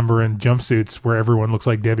dance number in jumpsuits where everyone looks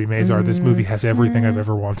like Debbie Mazar. This movie has everything I've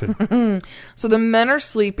ever wanted. So the men are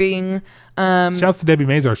sleeping. Shouts to Debbie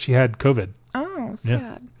Mazar. She had COVID. Oh, sad.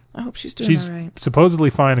 Yeah. I hope she's doing She's all right. supposedly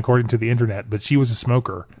fine according to the internet, but she was a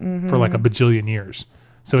smoker for like a bajillion years.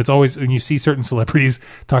 So it's always, when you see certain celebrities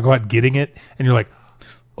talk about getting it, and you're like,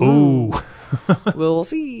 oh. We'll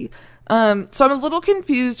see. So I'm a little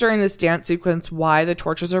confused during this dance sequence why the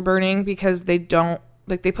torches are burning, because they don't,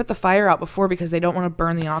 like, they put the fire out before because they don't want to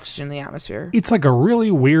burn the oxygen in the atmosphere. It's like a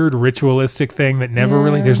really weird ritualistic thing that never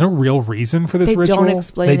really, there's no real reason for this They ritual. don't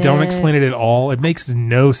explain They don't it. explain it at all. It makes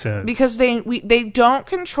no sense. Because they don't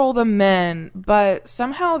control the men, but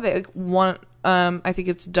somehow they want, I think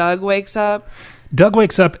it's Doug wakes up. Doug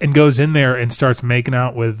wakes up and goes in there and starts making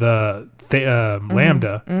out with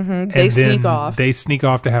Lambda. And They then sneak off. They sneak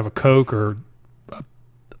off to have a Coke or...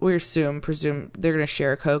 We presume they're going to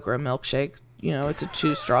share a Coke or a milkshake. You know, it's a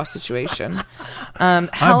 2-straw situation. I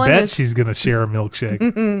bet she's going to share a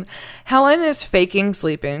milkshake. Helen is faking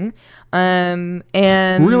sleeping. And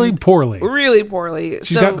Really poorly. Really poorly.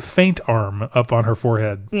 She's got a faint arm up on her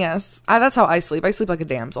forehead. Yes. That's how I sleep. I sleep like a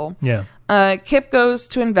damsel. Yeah. Kip goes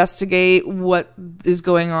to investigate what is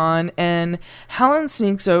going on, and Helen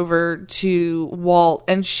sneaks over to Walt,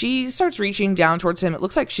 and she starts reaching down towards him. It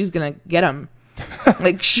looks like she's going to get him.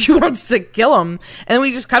 Like, she wants to kill him. And then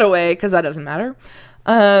we just cut away because that doesn't matter.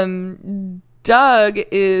 Doug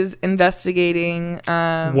is investigating...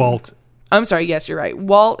 Walt. I'm sorry. Yes, you're right.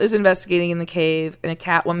 Walt is investigating in the cave, and a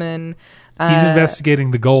Catwoman... He's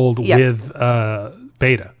investigating the gold yeah. with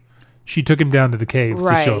Beta. She took him down to the caves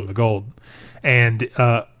to show him the gold. And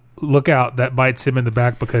look out, that bites him in the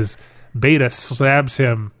back because Beta stabs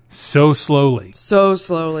him so slowly. So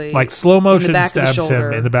slowly. Like slow motion back of the stabs him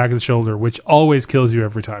shoulder. in the back of the shoulder, which always kills you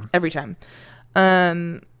every time. Every time.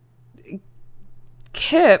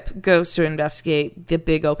 Kip goes to investigate the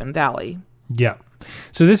big open valley. Yeah.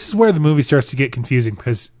 So this is where the movie starts to get confusing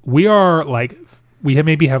because we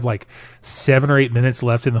maybe have like 7 or 8 minutes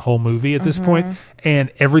left in the whole movie at this point,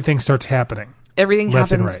 and everything starts happening. Everything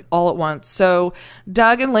left and happens right. all at once. So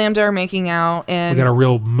Doug and Lambda are making out, and We got a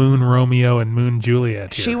real Moon Romeo and Moon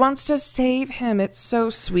Juliet here. she wants to save him. It's so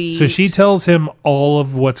sweet. So she tells him all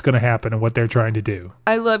of what's going to happen and what they're trying to do.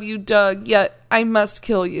 I love you, Doug, yet I must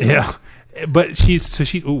kill you. Yeah. But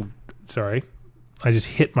ooh, sorry. I just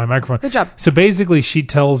hit my microphone. Good job. So basically she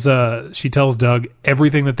tells Doug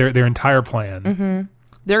everything that their entire plan.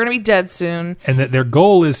 They're going to be dead soon. And that their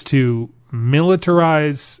goal is to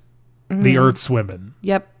militarize the Earth's women.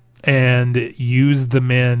 Yep. And use the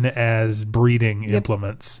men as breeding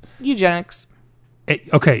implements. Eugenics.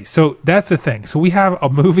 Okay, so that's the thing. So we have a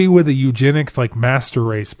movie with a eugenics like master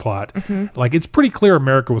race plot. Like it's pretty clear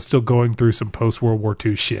America was still going through some post World War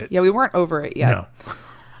II shit. Yeah, we weren't over it yet.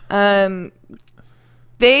 No.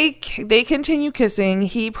 They continue kissing.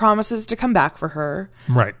 He promises to come back for her.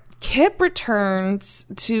 Right. Kip returns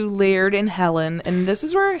to Laird and Helen, and this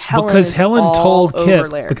is where Helen Because is Helen all told over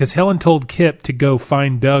Kip Laird. because Helen told Kip to go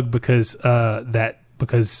find Doug because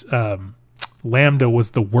Lambda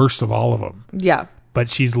was the worst of all of them. Yeah. But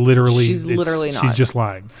she's literally not. She's just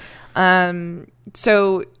lying.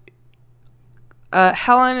 So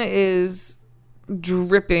Helen is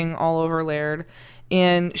dripping all over Laird,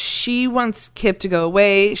 and she wants Kip to go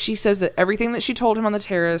away. She says that everything that she told him on the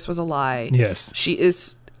terrace was a lie. Yes. She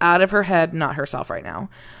is out of her head, not herself right now.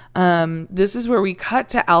 This is where we cut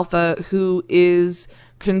to Alpha, who is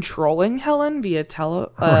controlling Helen via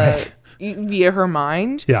Right. via her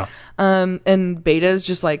mind. Yeah. And Beta is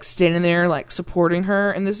just like standing there, like supporting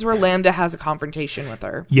her. And this is where Lambda has a confrontation with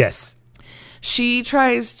her. Yes. She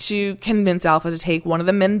tries to convince Alpha to take one of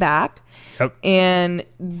the men back. Yep. And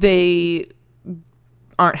they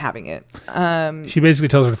aren't having it. She basically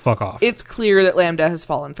tells her to fuck off. It's clear that Lambda has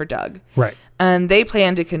fallen for Doug. Right. And they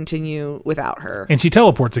plan to continue without her. And she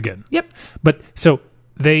teleports again. Yep. But so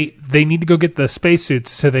they need to go get the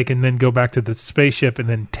spacesuits so they can then go back to the spaceship and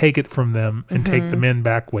then take it from them and take the men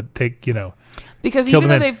back with Because kill even the though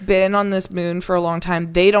men. they've been on this moon for a long time,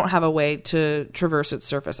 they don't have a way to traverse its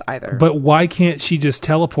surface either. But why can't she just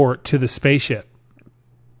teleport to the spaceship?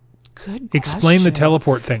 Good Explain the question.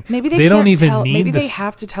 teleport thing. Maybe they don't can't even need Maybe this. they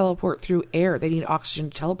have to teleport through air. They need oxygen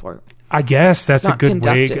to teleport. I guess that's a not good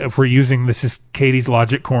way conductive. if we're using this is Katie's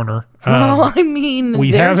logic corner. Well, I mean,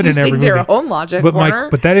 we they're have it in using every their movie. own logic. But corner.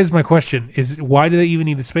 but that is my question: is why do they even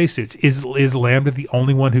need the spacesuits? Is Lambda the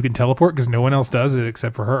only one who can teleport because no one else does it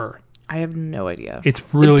except for her? I have no idea. It's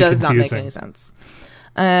really it does confusing. not make any sense.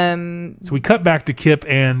 So we cut back to Kip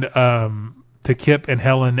and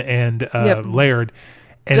Helen and Yep. Laird,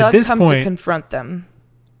 and Doug at this comes to point, confront them.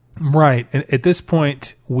 right? And at this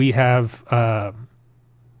point, we have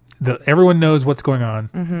everyone knows what's going on.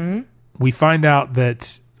 Mm-hmm. We find out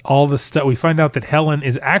that all the stuff. We find out that Helen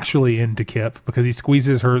is actually into Kip because he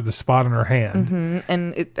squeezes the spot on her hand.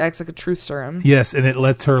 And it acts like a truth serum. Yes, and it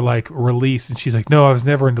lets her like release, and she's like, "No, I was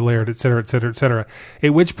never into Laird," et cetera, et cetera, et cetera.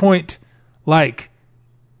 At which point,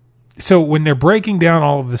 so when they're breaking down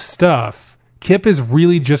all of this stuff, Kip is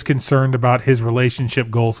really just concerned about his relationship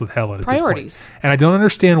goals with Helen at Priorities. this point. And I don't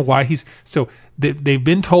understand why they've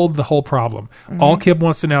been told the whole problem. All Kip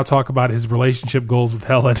wants to now talk about his relationship goals with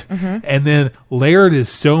Helen. And then Laird is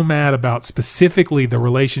so mad about specifically the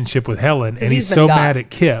relationship with Helen, and he's he's so been got. mad at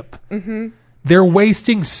Kip. They're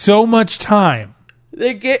wasting so much time.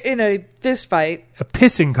 They get in a fist fight. A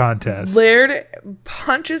pissing contest. Laird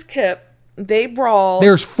punches Kip. They brawl.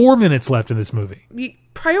 There's 4 minutes left in this movie.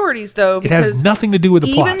 Priorities, though, It because has nothing to do with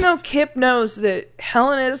the plot. even though Kip knows that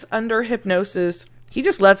Helen is under hypnosis, he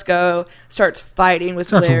just lets go, starts fighting with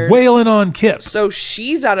Starts Laird. wailing on Kip. So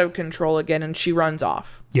she's out of control again, and she runs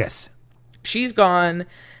off. Yes. She's gone.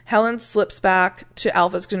 Helen slips back to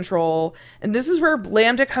Alpha's control, and this is where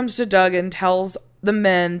Lambda comes to Doug and tells the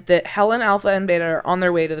men that Helen, Alpha, and Beta are on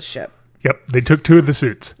their way to the ship. Yep. They took 2 of the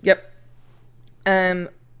suits. Yep.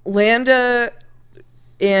 Lambda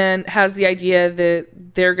has the idea that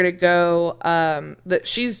they're gonna go. That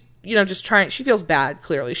she's just trying. She feels bad.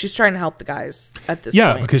 Clearly, she's trying to help the guys at this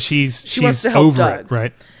Yeah, point. because she's wants to help over Doug. it,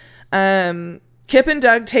 right? Kip and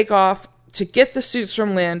Doug take off to get the suits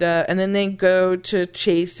from Lambda, and then they go to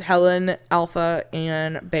chase Helen, Alpha,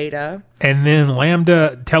 and Beta. And then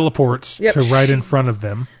Lambda teleports Yep. to right in front of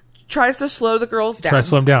them. tries to slow the girls down. Tries to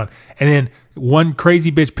slow them down. And then one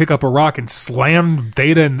crazy bitch pick up a rock and slammed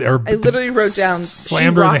Theta I literally wrote down, slammed she her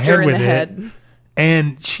in the rocked head her in with the it. head.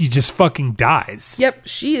 And she just fucking dies. Yep,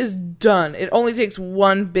 she is done. It only takes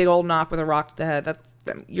one big old knock with a rock to the head.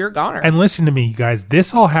 You're a goner. And listen to me, you guys.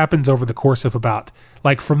 This all happens over the course of about,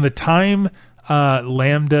 like, from the time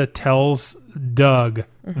Lambda tells Doug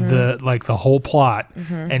the whole plot,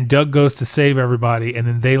 and Doug goes to save everybody, and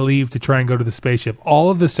then they leave to try and go to the spaceship. All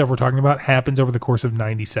of this stuff we're talking about happens over the course of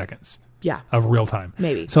 90 seconds. Yeah. Of real time.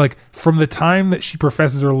 Maybe. So, like, from the time that she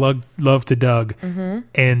professes her love to Doug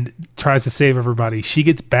and tries to save everybody, she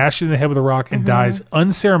gets bashed in the head with a rock and dies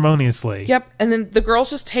unceremoniously. Yep. And then the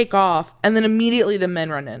girls just take off, and then immediately the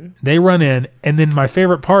men run in. They run in, and then my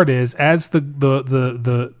favorite part is, as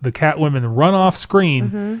the cat women run off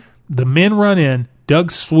screen, the men run in,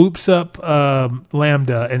 Doug swoops up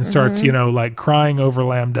Lambda and starts, crying over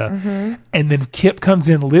Lambda. And then Kip comes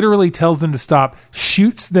in, literally tells them to stop,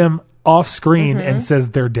 shoots them off screen, and says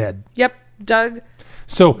they're dead. Yep, Doug.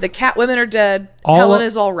 So the cat women are dead. Helen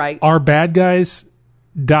is all right. Our bad guys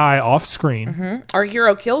die off screen. Our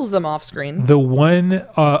hero kills them off screen. The one,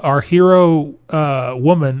 our hero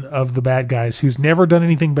woman of the bad guys, who's never done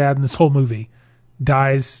anything bad in this whole movie,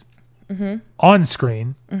 dies on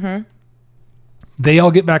screen. They all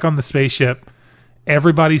get back on the spaceship.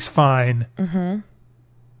 Everybody's fine.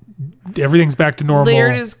 Everything's back to normal.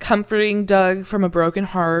 Laird is comforting Doug from a broken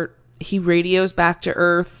heart. He radios back to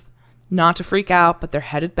Earth, not to freak out, but they're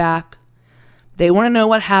headed back. They want to know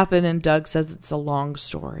what happened, and Doug says it's a long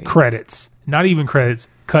story. Credits. Not even credits.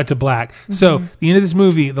 Cut to black. So, the end of this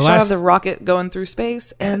movie, the Shot last... of the rocket going through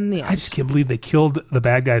space, and the end. I just can't believe they killed the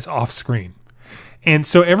bad guys off screen. And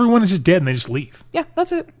so everyone is just dead, and they just leave. Yeah,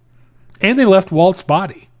 that's it. And they left Walt's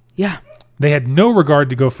body. Yeah. They had no regard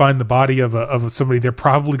to go find the body of somebody they're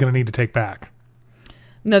probably going to need to take back.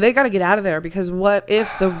 No, they got to get out of there, because what if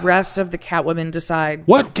the rest of the Catwomen decide...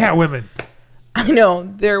 What Catwomen? I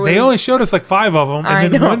know, there was... They only showed us like 5 of them, and I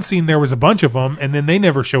then in know. one scene there was a bunch of them, and then they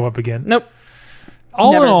never show up again. Nope.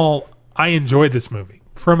 All Never. in all, I enjoyed this movie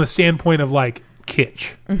from a standpoint of like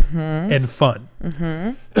kitsch and fun.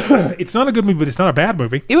 It's not a good movie, but it's not a bad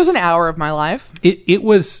movie. It was an hour of my life. It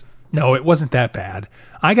was... No, it wasn't that bad.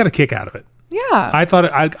 I got a kick out of it. Yeah. I thought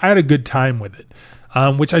I had a good time with it,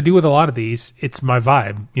 which I do with a lot of these. It's my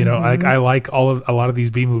vibe, I like a lot of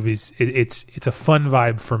these B movies. It's a fun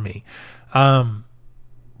vibe for me.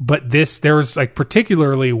 But there was like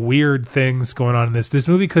particularly weird things going on in this. This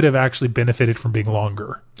movie could have actually benefited from being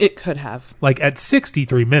longer. It could have. Like at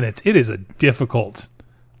 63 minutes, it is a difficult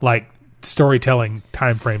like storytelling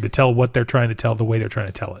time frame to tell what they're trying to tell the way they're trying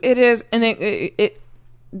to tell it. It is, and it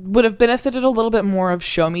would have benefited a little bit more of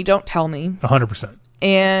show me, don't tell me. 100%.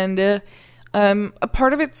 And a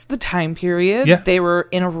part of it's the time period. Yeah. They were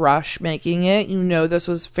in a rush making it. This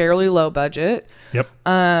was fairly low budget. Yep.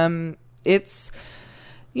 It's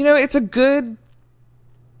a good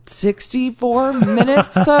 64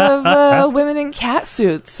 minutes of women in cat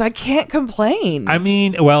suits. I can't complain. I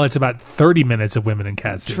mean, well, it's about 30 minutes of women in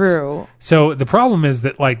cat suits. True. So the problem is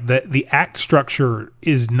that like the act structure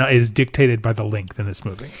is dictated by the length in this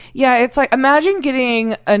movie. Yeah, it's like, imagine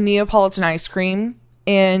getting a Neapolitan ice cream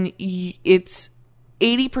and it's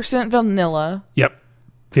 80% vanilla. Yep.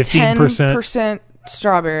 15%. 10%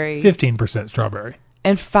 strawberry. 15% strawberry.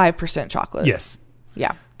 And 5% chocolate. Yes.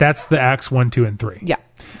 Yeah. That's the acts 1, 2, and 3. Yeah.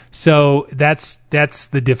 So that's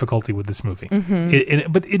the difficulty with this movie.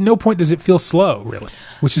 But at no point does it feel slow, really,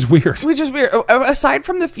 which is weird. Aside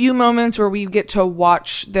from the few moments where we get to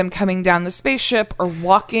watch them coming down the spaceship or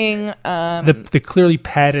walking. The clearly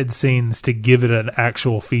padded scenes to give it an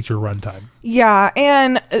actual feature runtime. Yeah,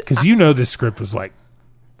 and... Because this script was like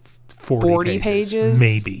 40 pages.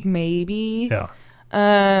 Maybe. Yeah.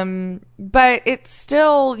 But it's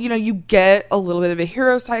still, you get a little bit of a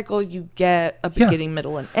hero cycle, you get a beginning,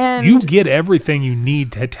 middle, and end. You get everything you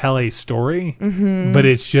need to tell a story, but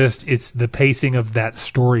it's the pacing of that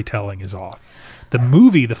storytelling is off.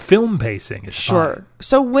 The film pacing is fine.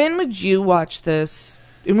 So when would you watch this?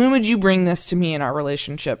 And when would you bring this to me in our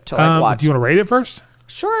relationship to watch? Do you want to rate it first?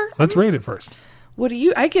 Sure. Let's rate it first. How many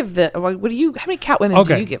Catwomen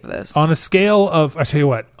do you give this? On a scale of, I tell you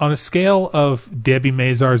what, on a scale of Debbie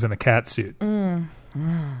Mazars in a cat suit, I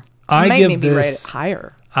give this, rate it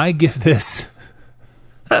higher. I give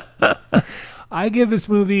this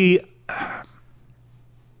movie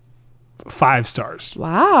 5 stars.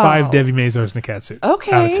 Wow. 5 Debbie Mazars in a cat suit.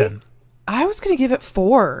 Okay. Out of 10. I was going to give it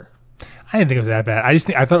 4. I didn't think it was that bad. I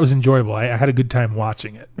thought it was enjoyable. I had a good time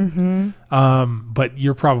watching it. But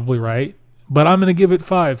you're probably right. But I'm going to give it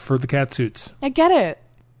 5 for the cat suits. I get it.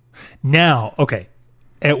 Now, okay.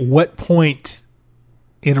 at what point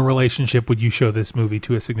in a relationship would you show this movie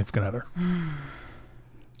to a significant other?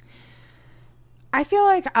 I feel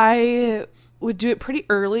like I would do it pretty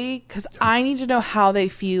early because I need to know how they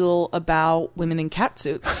feel about women in cat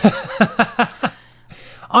suits.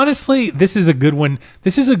 Honestly, this is a good one.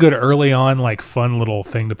 This is a good early on, like, fun little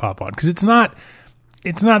thing to pop on because it's not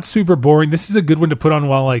super boring. This is a good one to put on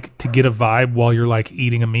while, like, to get a vibe while you're, like,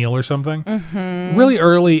 eating a meal or something. Mm-hmm. Really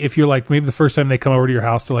early if you're, like, maybe the first time they come over to your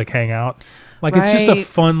house to, like, hang out. Like, it's just a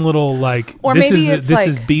fun little, like, or this maybe is it's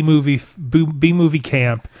is B movie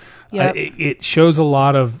camp. Yep. It shows a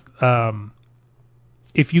lot of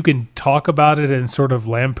if you can talk about it and sort of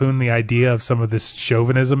lampoon the idea of some of this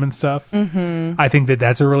chauvinism and stuff, I think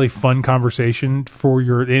that's a really fun conversation for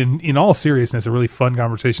in all seriousness, a really fun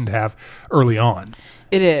conversation to have early on.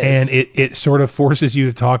 It is. And it sort of forces you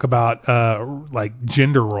to talk about like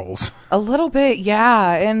gender roles. A little bit,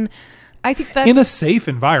 yeah. And I think that's... in a safe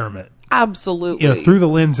environment. Absolutely. You know, through the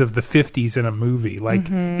lens of the 50s in a movie. Like,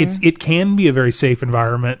 it can be a very safe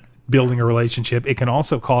environment building a relationship. It can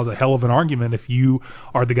also cause a hell of an argument if you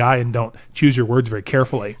are the guy and don't choose your words very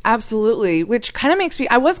carefully. Absolutely. Which kind of makes me...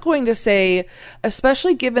 I was going to say,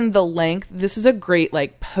 especially given the length, this is a great,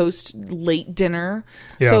 like, post-late dinner.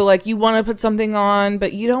 Yeah. So, like, you want to put something on,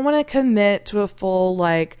 but you don't want to commit to a full,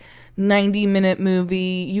 like, 90-minute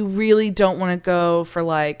movie. You really don't want to go for,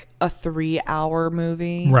 like, a 3-hour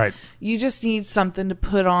movie. Right. You just need something to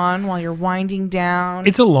put on while you're winding down.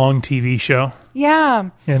 It's a long TV show.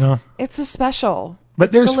 Yeah. You know? It's a special. But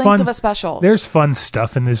it's there's the length fun of a special. There's fun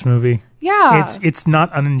stuff in this movie. Yeah. It's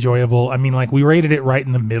not unenjoyable. I mean, like, we rated it right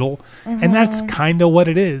in the middle, and that's kind of what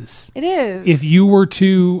it is. It is. If you were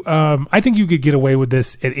to I think you could get away with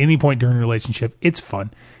this at any point during a relationship. It's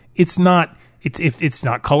fun. It's not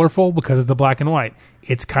colorful because of the black and white.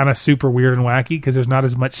 It's kind of super weird and wacky because there's not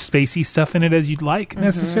as much spacey stuff in it as you'd like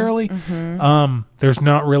necessarily. There's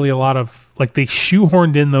not really a lot of, like, they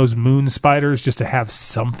shoehorned in those moon spiders just to have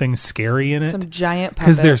something scary in it. Some giant puppet.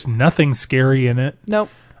 Because there's nothing scary in it. Nope.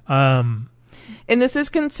 And this is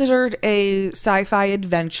considered a sci-fi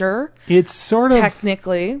adventure. It's sort of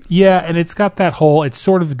technically, yeah, and it's got that whole. It's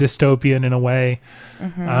sort of dystopian in a way,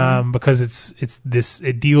 because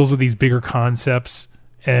it deals with these bigger concepts,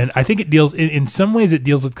 and I think it deals in some ways. It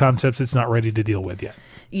deals with concepts it's not ready to deal with yet.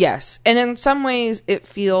 Yes, and in some ways, it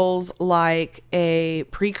feels like a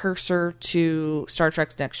precursor to Star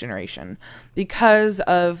Trek's Next Generation because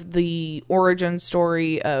of the origin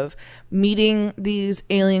story of meeting these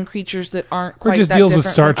alien creatures that aren't quite or just that deals with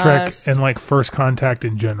different Star from Trek us. and, like, First Contact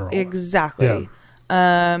in general. Exactly.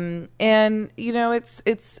 Yeah. And you know,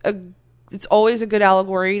 it's always a good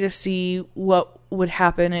allegory to see what would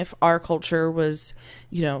happen if our culture was,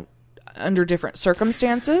 you know, under different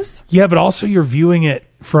circumstances. Yeah, but also you're viewing it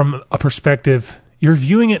from a perspective. You're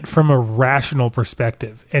viewing it from a rational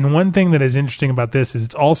perspective. And one thing that is interesting about this is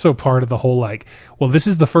it's also part of the whole, like, well, this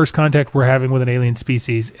is the first contact we're having with an alien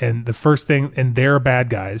species, and the first thing, and they're bad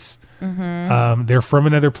guys. They're from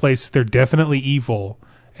another place. They're definitely evil,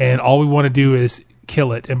 and all we want to do is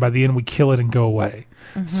kill it. And by the end, we kill it and go away.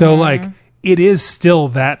 So, like, it is still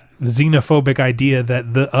that xenophobic idea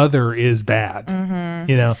that the other is bad.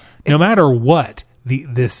 You know, no matter what,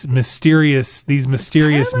 these mysterious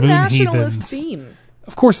moon heathens. Theme.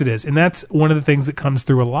 Of course it is, and that's one of the things that comes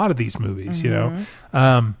through a lot of these movies. You know,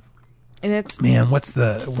 and it's what's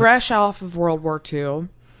fresh off of World War II.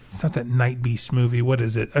 It's not that Night Beast movie. What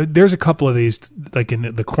is it? There's a couple of these, like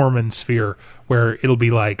in the Corman sphere, where it'll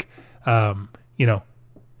be like, you know,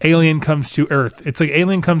 Alien comes to Earth. It's like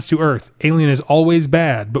Alien comes to Earth. Alien is always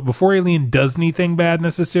bad, but before Alien does anything bad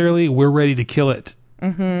necessarily, we're ready to kill it.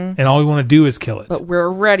 And all we want to do is kill it. But we're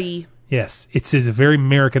ready. Yes. It's a very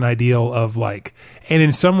American ideal of, like, and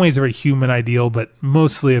in some ways a very human ideal, but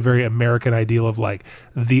mostly a very American ideal of, like,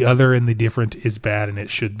 the other and the different is bad and it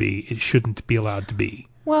shouldn't be allowed to be.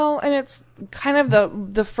 Well, and it's kind of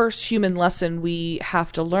the first human lesson we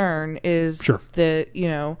have to learn is that, you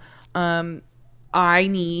know, I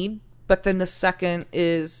need, but then the second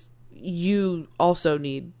is you also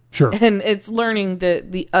need. Sure. And it's learning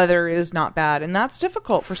that the other is not bad, and that's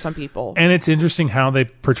difficult for some people. And it's interesting how they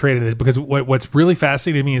portrayed it, because what's really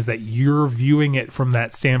fascinating to me is that you're viewing it from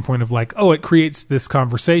that standpoint of, like, oh, it creates this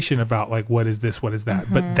conversation about, like, what is this, what is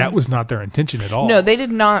that? But that was not their intention at all. No, they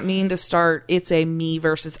did not mean to start it's a me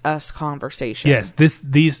versus us conversation. Yes,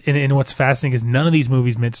 and what's fascinating is none of these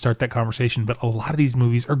movies meant to start that conversation, but a lot of these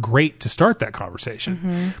movies are great to start that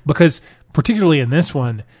conversation. Because particularly in this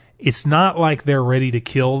one, it's not like they're ready to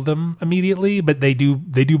kill them immediately, but they do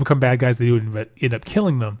become bad guys. They do end up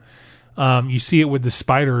killing them. You see it with the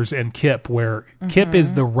spiders and Kip, where Kip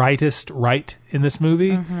is the rightest right in this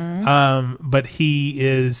movie, but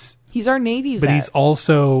he's our Navy vet. But he's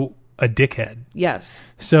also a dickhead. Yes.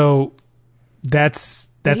 So that's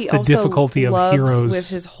the difficulty of heroes. With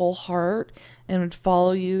his whole heart and would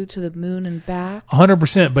follow you to the moon and back.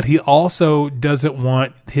 100%. But he also doesn't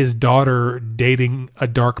want his daughter dating a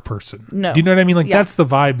dark person. No. Do you know what I mean? Like that's the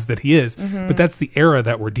vibes that he is, but that's the era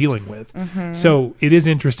that we're dealing with. So it is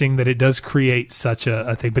interesting that it does create such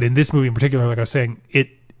a thing. But in this movie in particular, like I was saying, it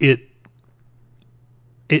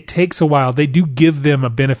takes a while. They do give them a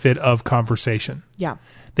benefit of conversation. Yeah.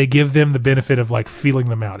 They give them the benefit of like feeling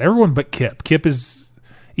them out. Everyone but Kip. Kip is,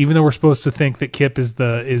 even though we're supposed to think that Kip is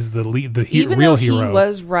the lead, real hero. He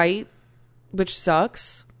was right, which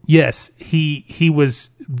sucks. Yes, he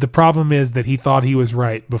was. The problem is that he thought he was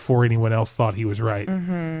right before anyone else thought he was right,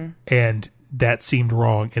 and that seemed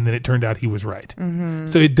wrong. And then it turned out he was right.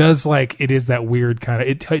 So it does it is that weird kind of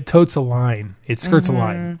it totes a line. It skirts a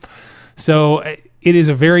line. So it is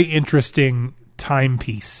a very interesting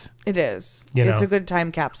timepiece. It is. You it's know? a good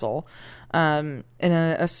time capsule. And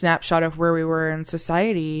a snapshot of where we were in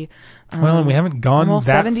society. Well, and we haven't gone almost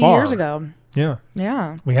that 70 far. years ago. Yeah.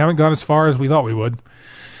 Yeah. We haven't gone as far as we thought we would.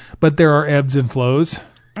 But there are ebbs and flows.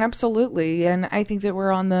 Absolutely. And I think that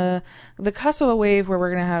we're on the cusp of a wave where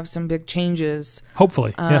we're going to have some big changes.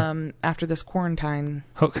 Hopefully. After this quarantine.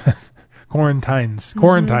 Quarantine's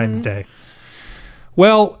Day.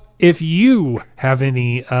 Well, if you have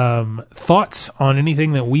any thoughts on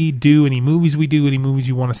anything that we do, any movies we do, any movies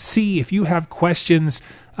you want to see, if you have questions,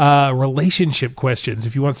 relationship questions,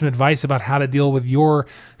 if you want some advice about how to deal with your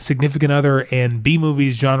significant other and B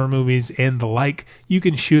movies, genre movies, and the like, you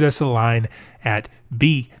can shoot us a line at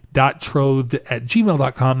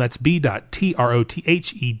b.trothed@gmail.com. That's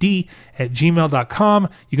b.trothed@gmail.com.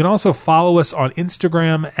 You can also follow us on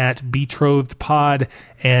Instagram at betrothedpod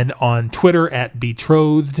and on Twitter at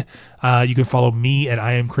betrothed. You can follow me at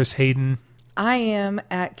I am Chris Hayden. I am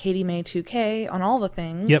at Katie May 2K on all the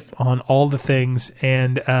things. Yep, on all the things.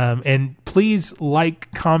 And please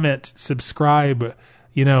like, comment, subscribe,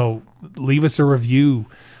 leave us a review.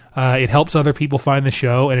 It helps other people find the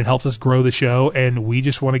show, and it helps us grow the show. And we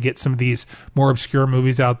just want to get some of these more obscure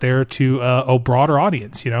movies out there to a broader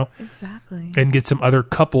audience, Exactly. and get some other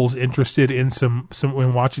couples interested in some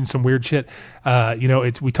when watching some weird shit.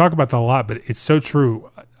 We talk about that a lot, but it's so true.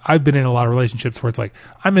 I've been in a lot of relationships where it's like,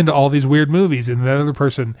 I'm into all these weird movies, and the other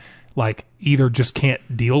person either just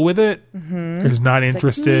can't deal with it or is not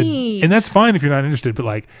interested. neat. And that's fine if you're not interested,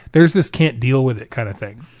 but there's this can't deal with it kind of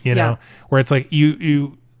thing, where it's like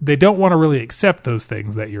they don't want to really accept those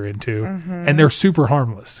things that you're into, and they're super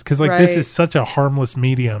harmless because this Right. is such a harmless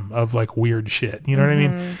medium of weird shit. You know what I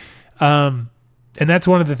mean? And that's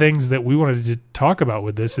one of the things that we wanted to talk about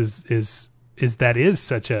with this is that is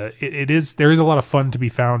such a there is a lot of fun to be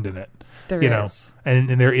found in it. There is. And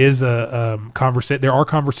there is there are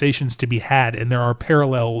conversations to be had, and there are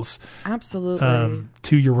parallels Absolutely.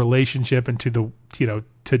 to your relationship and to the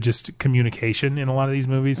to just communication in a lot of these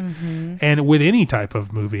movies, and with any type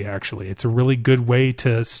of movie. Actually, it's a really good way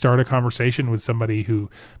to start a conversation with somebody who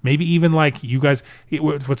maybe even you guys.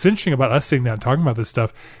 What's interesting about us sitting down talking about this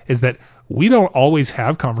stuff is that we don't always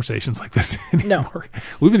have conversations like this anymore. No.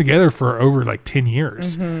 We've been together for over 10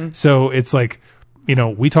 years, so it's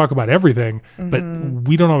we talk about everything, but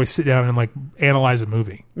we don't always sit down and analyze a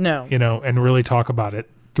movie. No. And really talk about it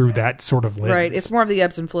through that sort of lens. Right. It's more of the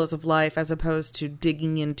ebbs and flows of life as opposed to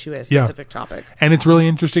digging into a specific topic. And it's really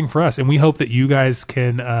interesting for us. And we hope that you guys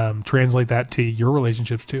can translate that to your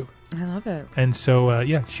relationships too. I love it. And so,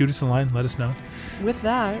 shoot us a line. Let us know. With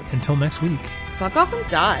that, until next week. fuck off and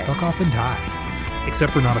die. Fuck off and die.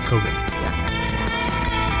 Except for not of COVID. Yeah.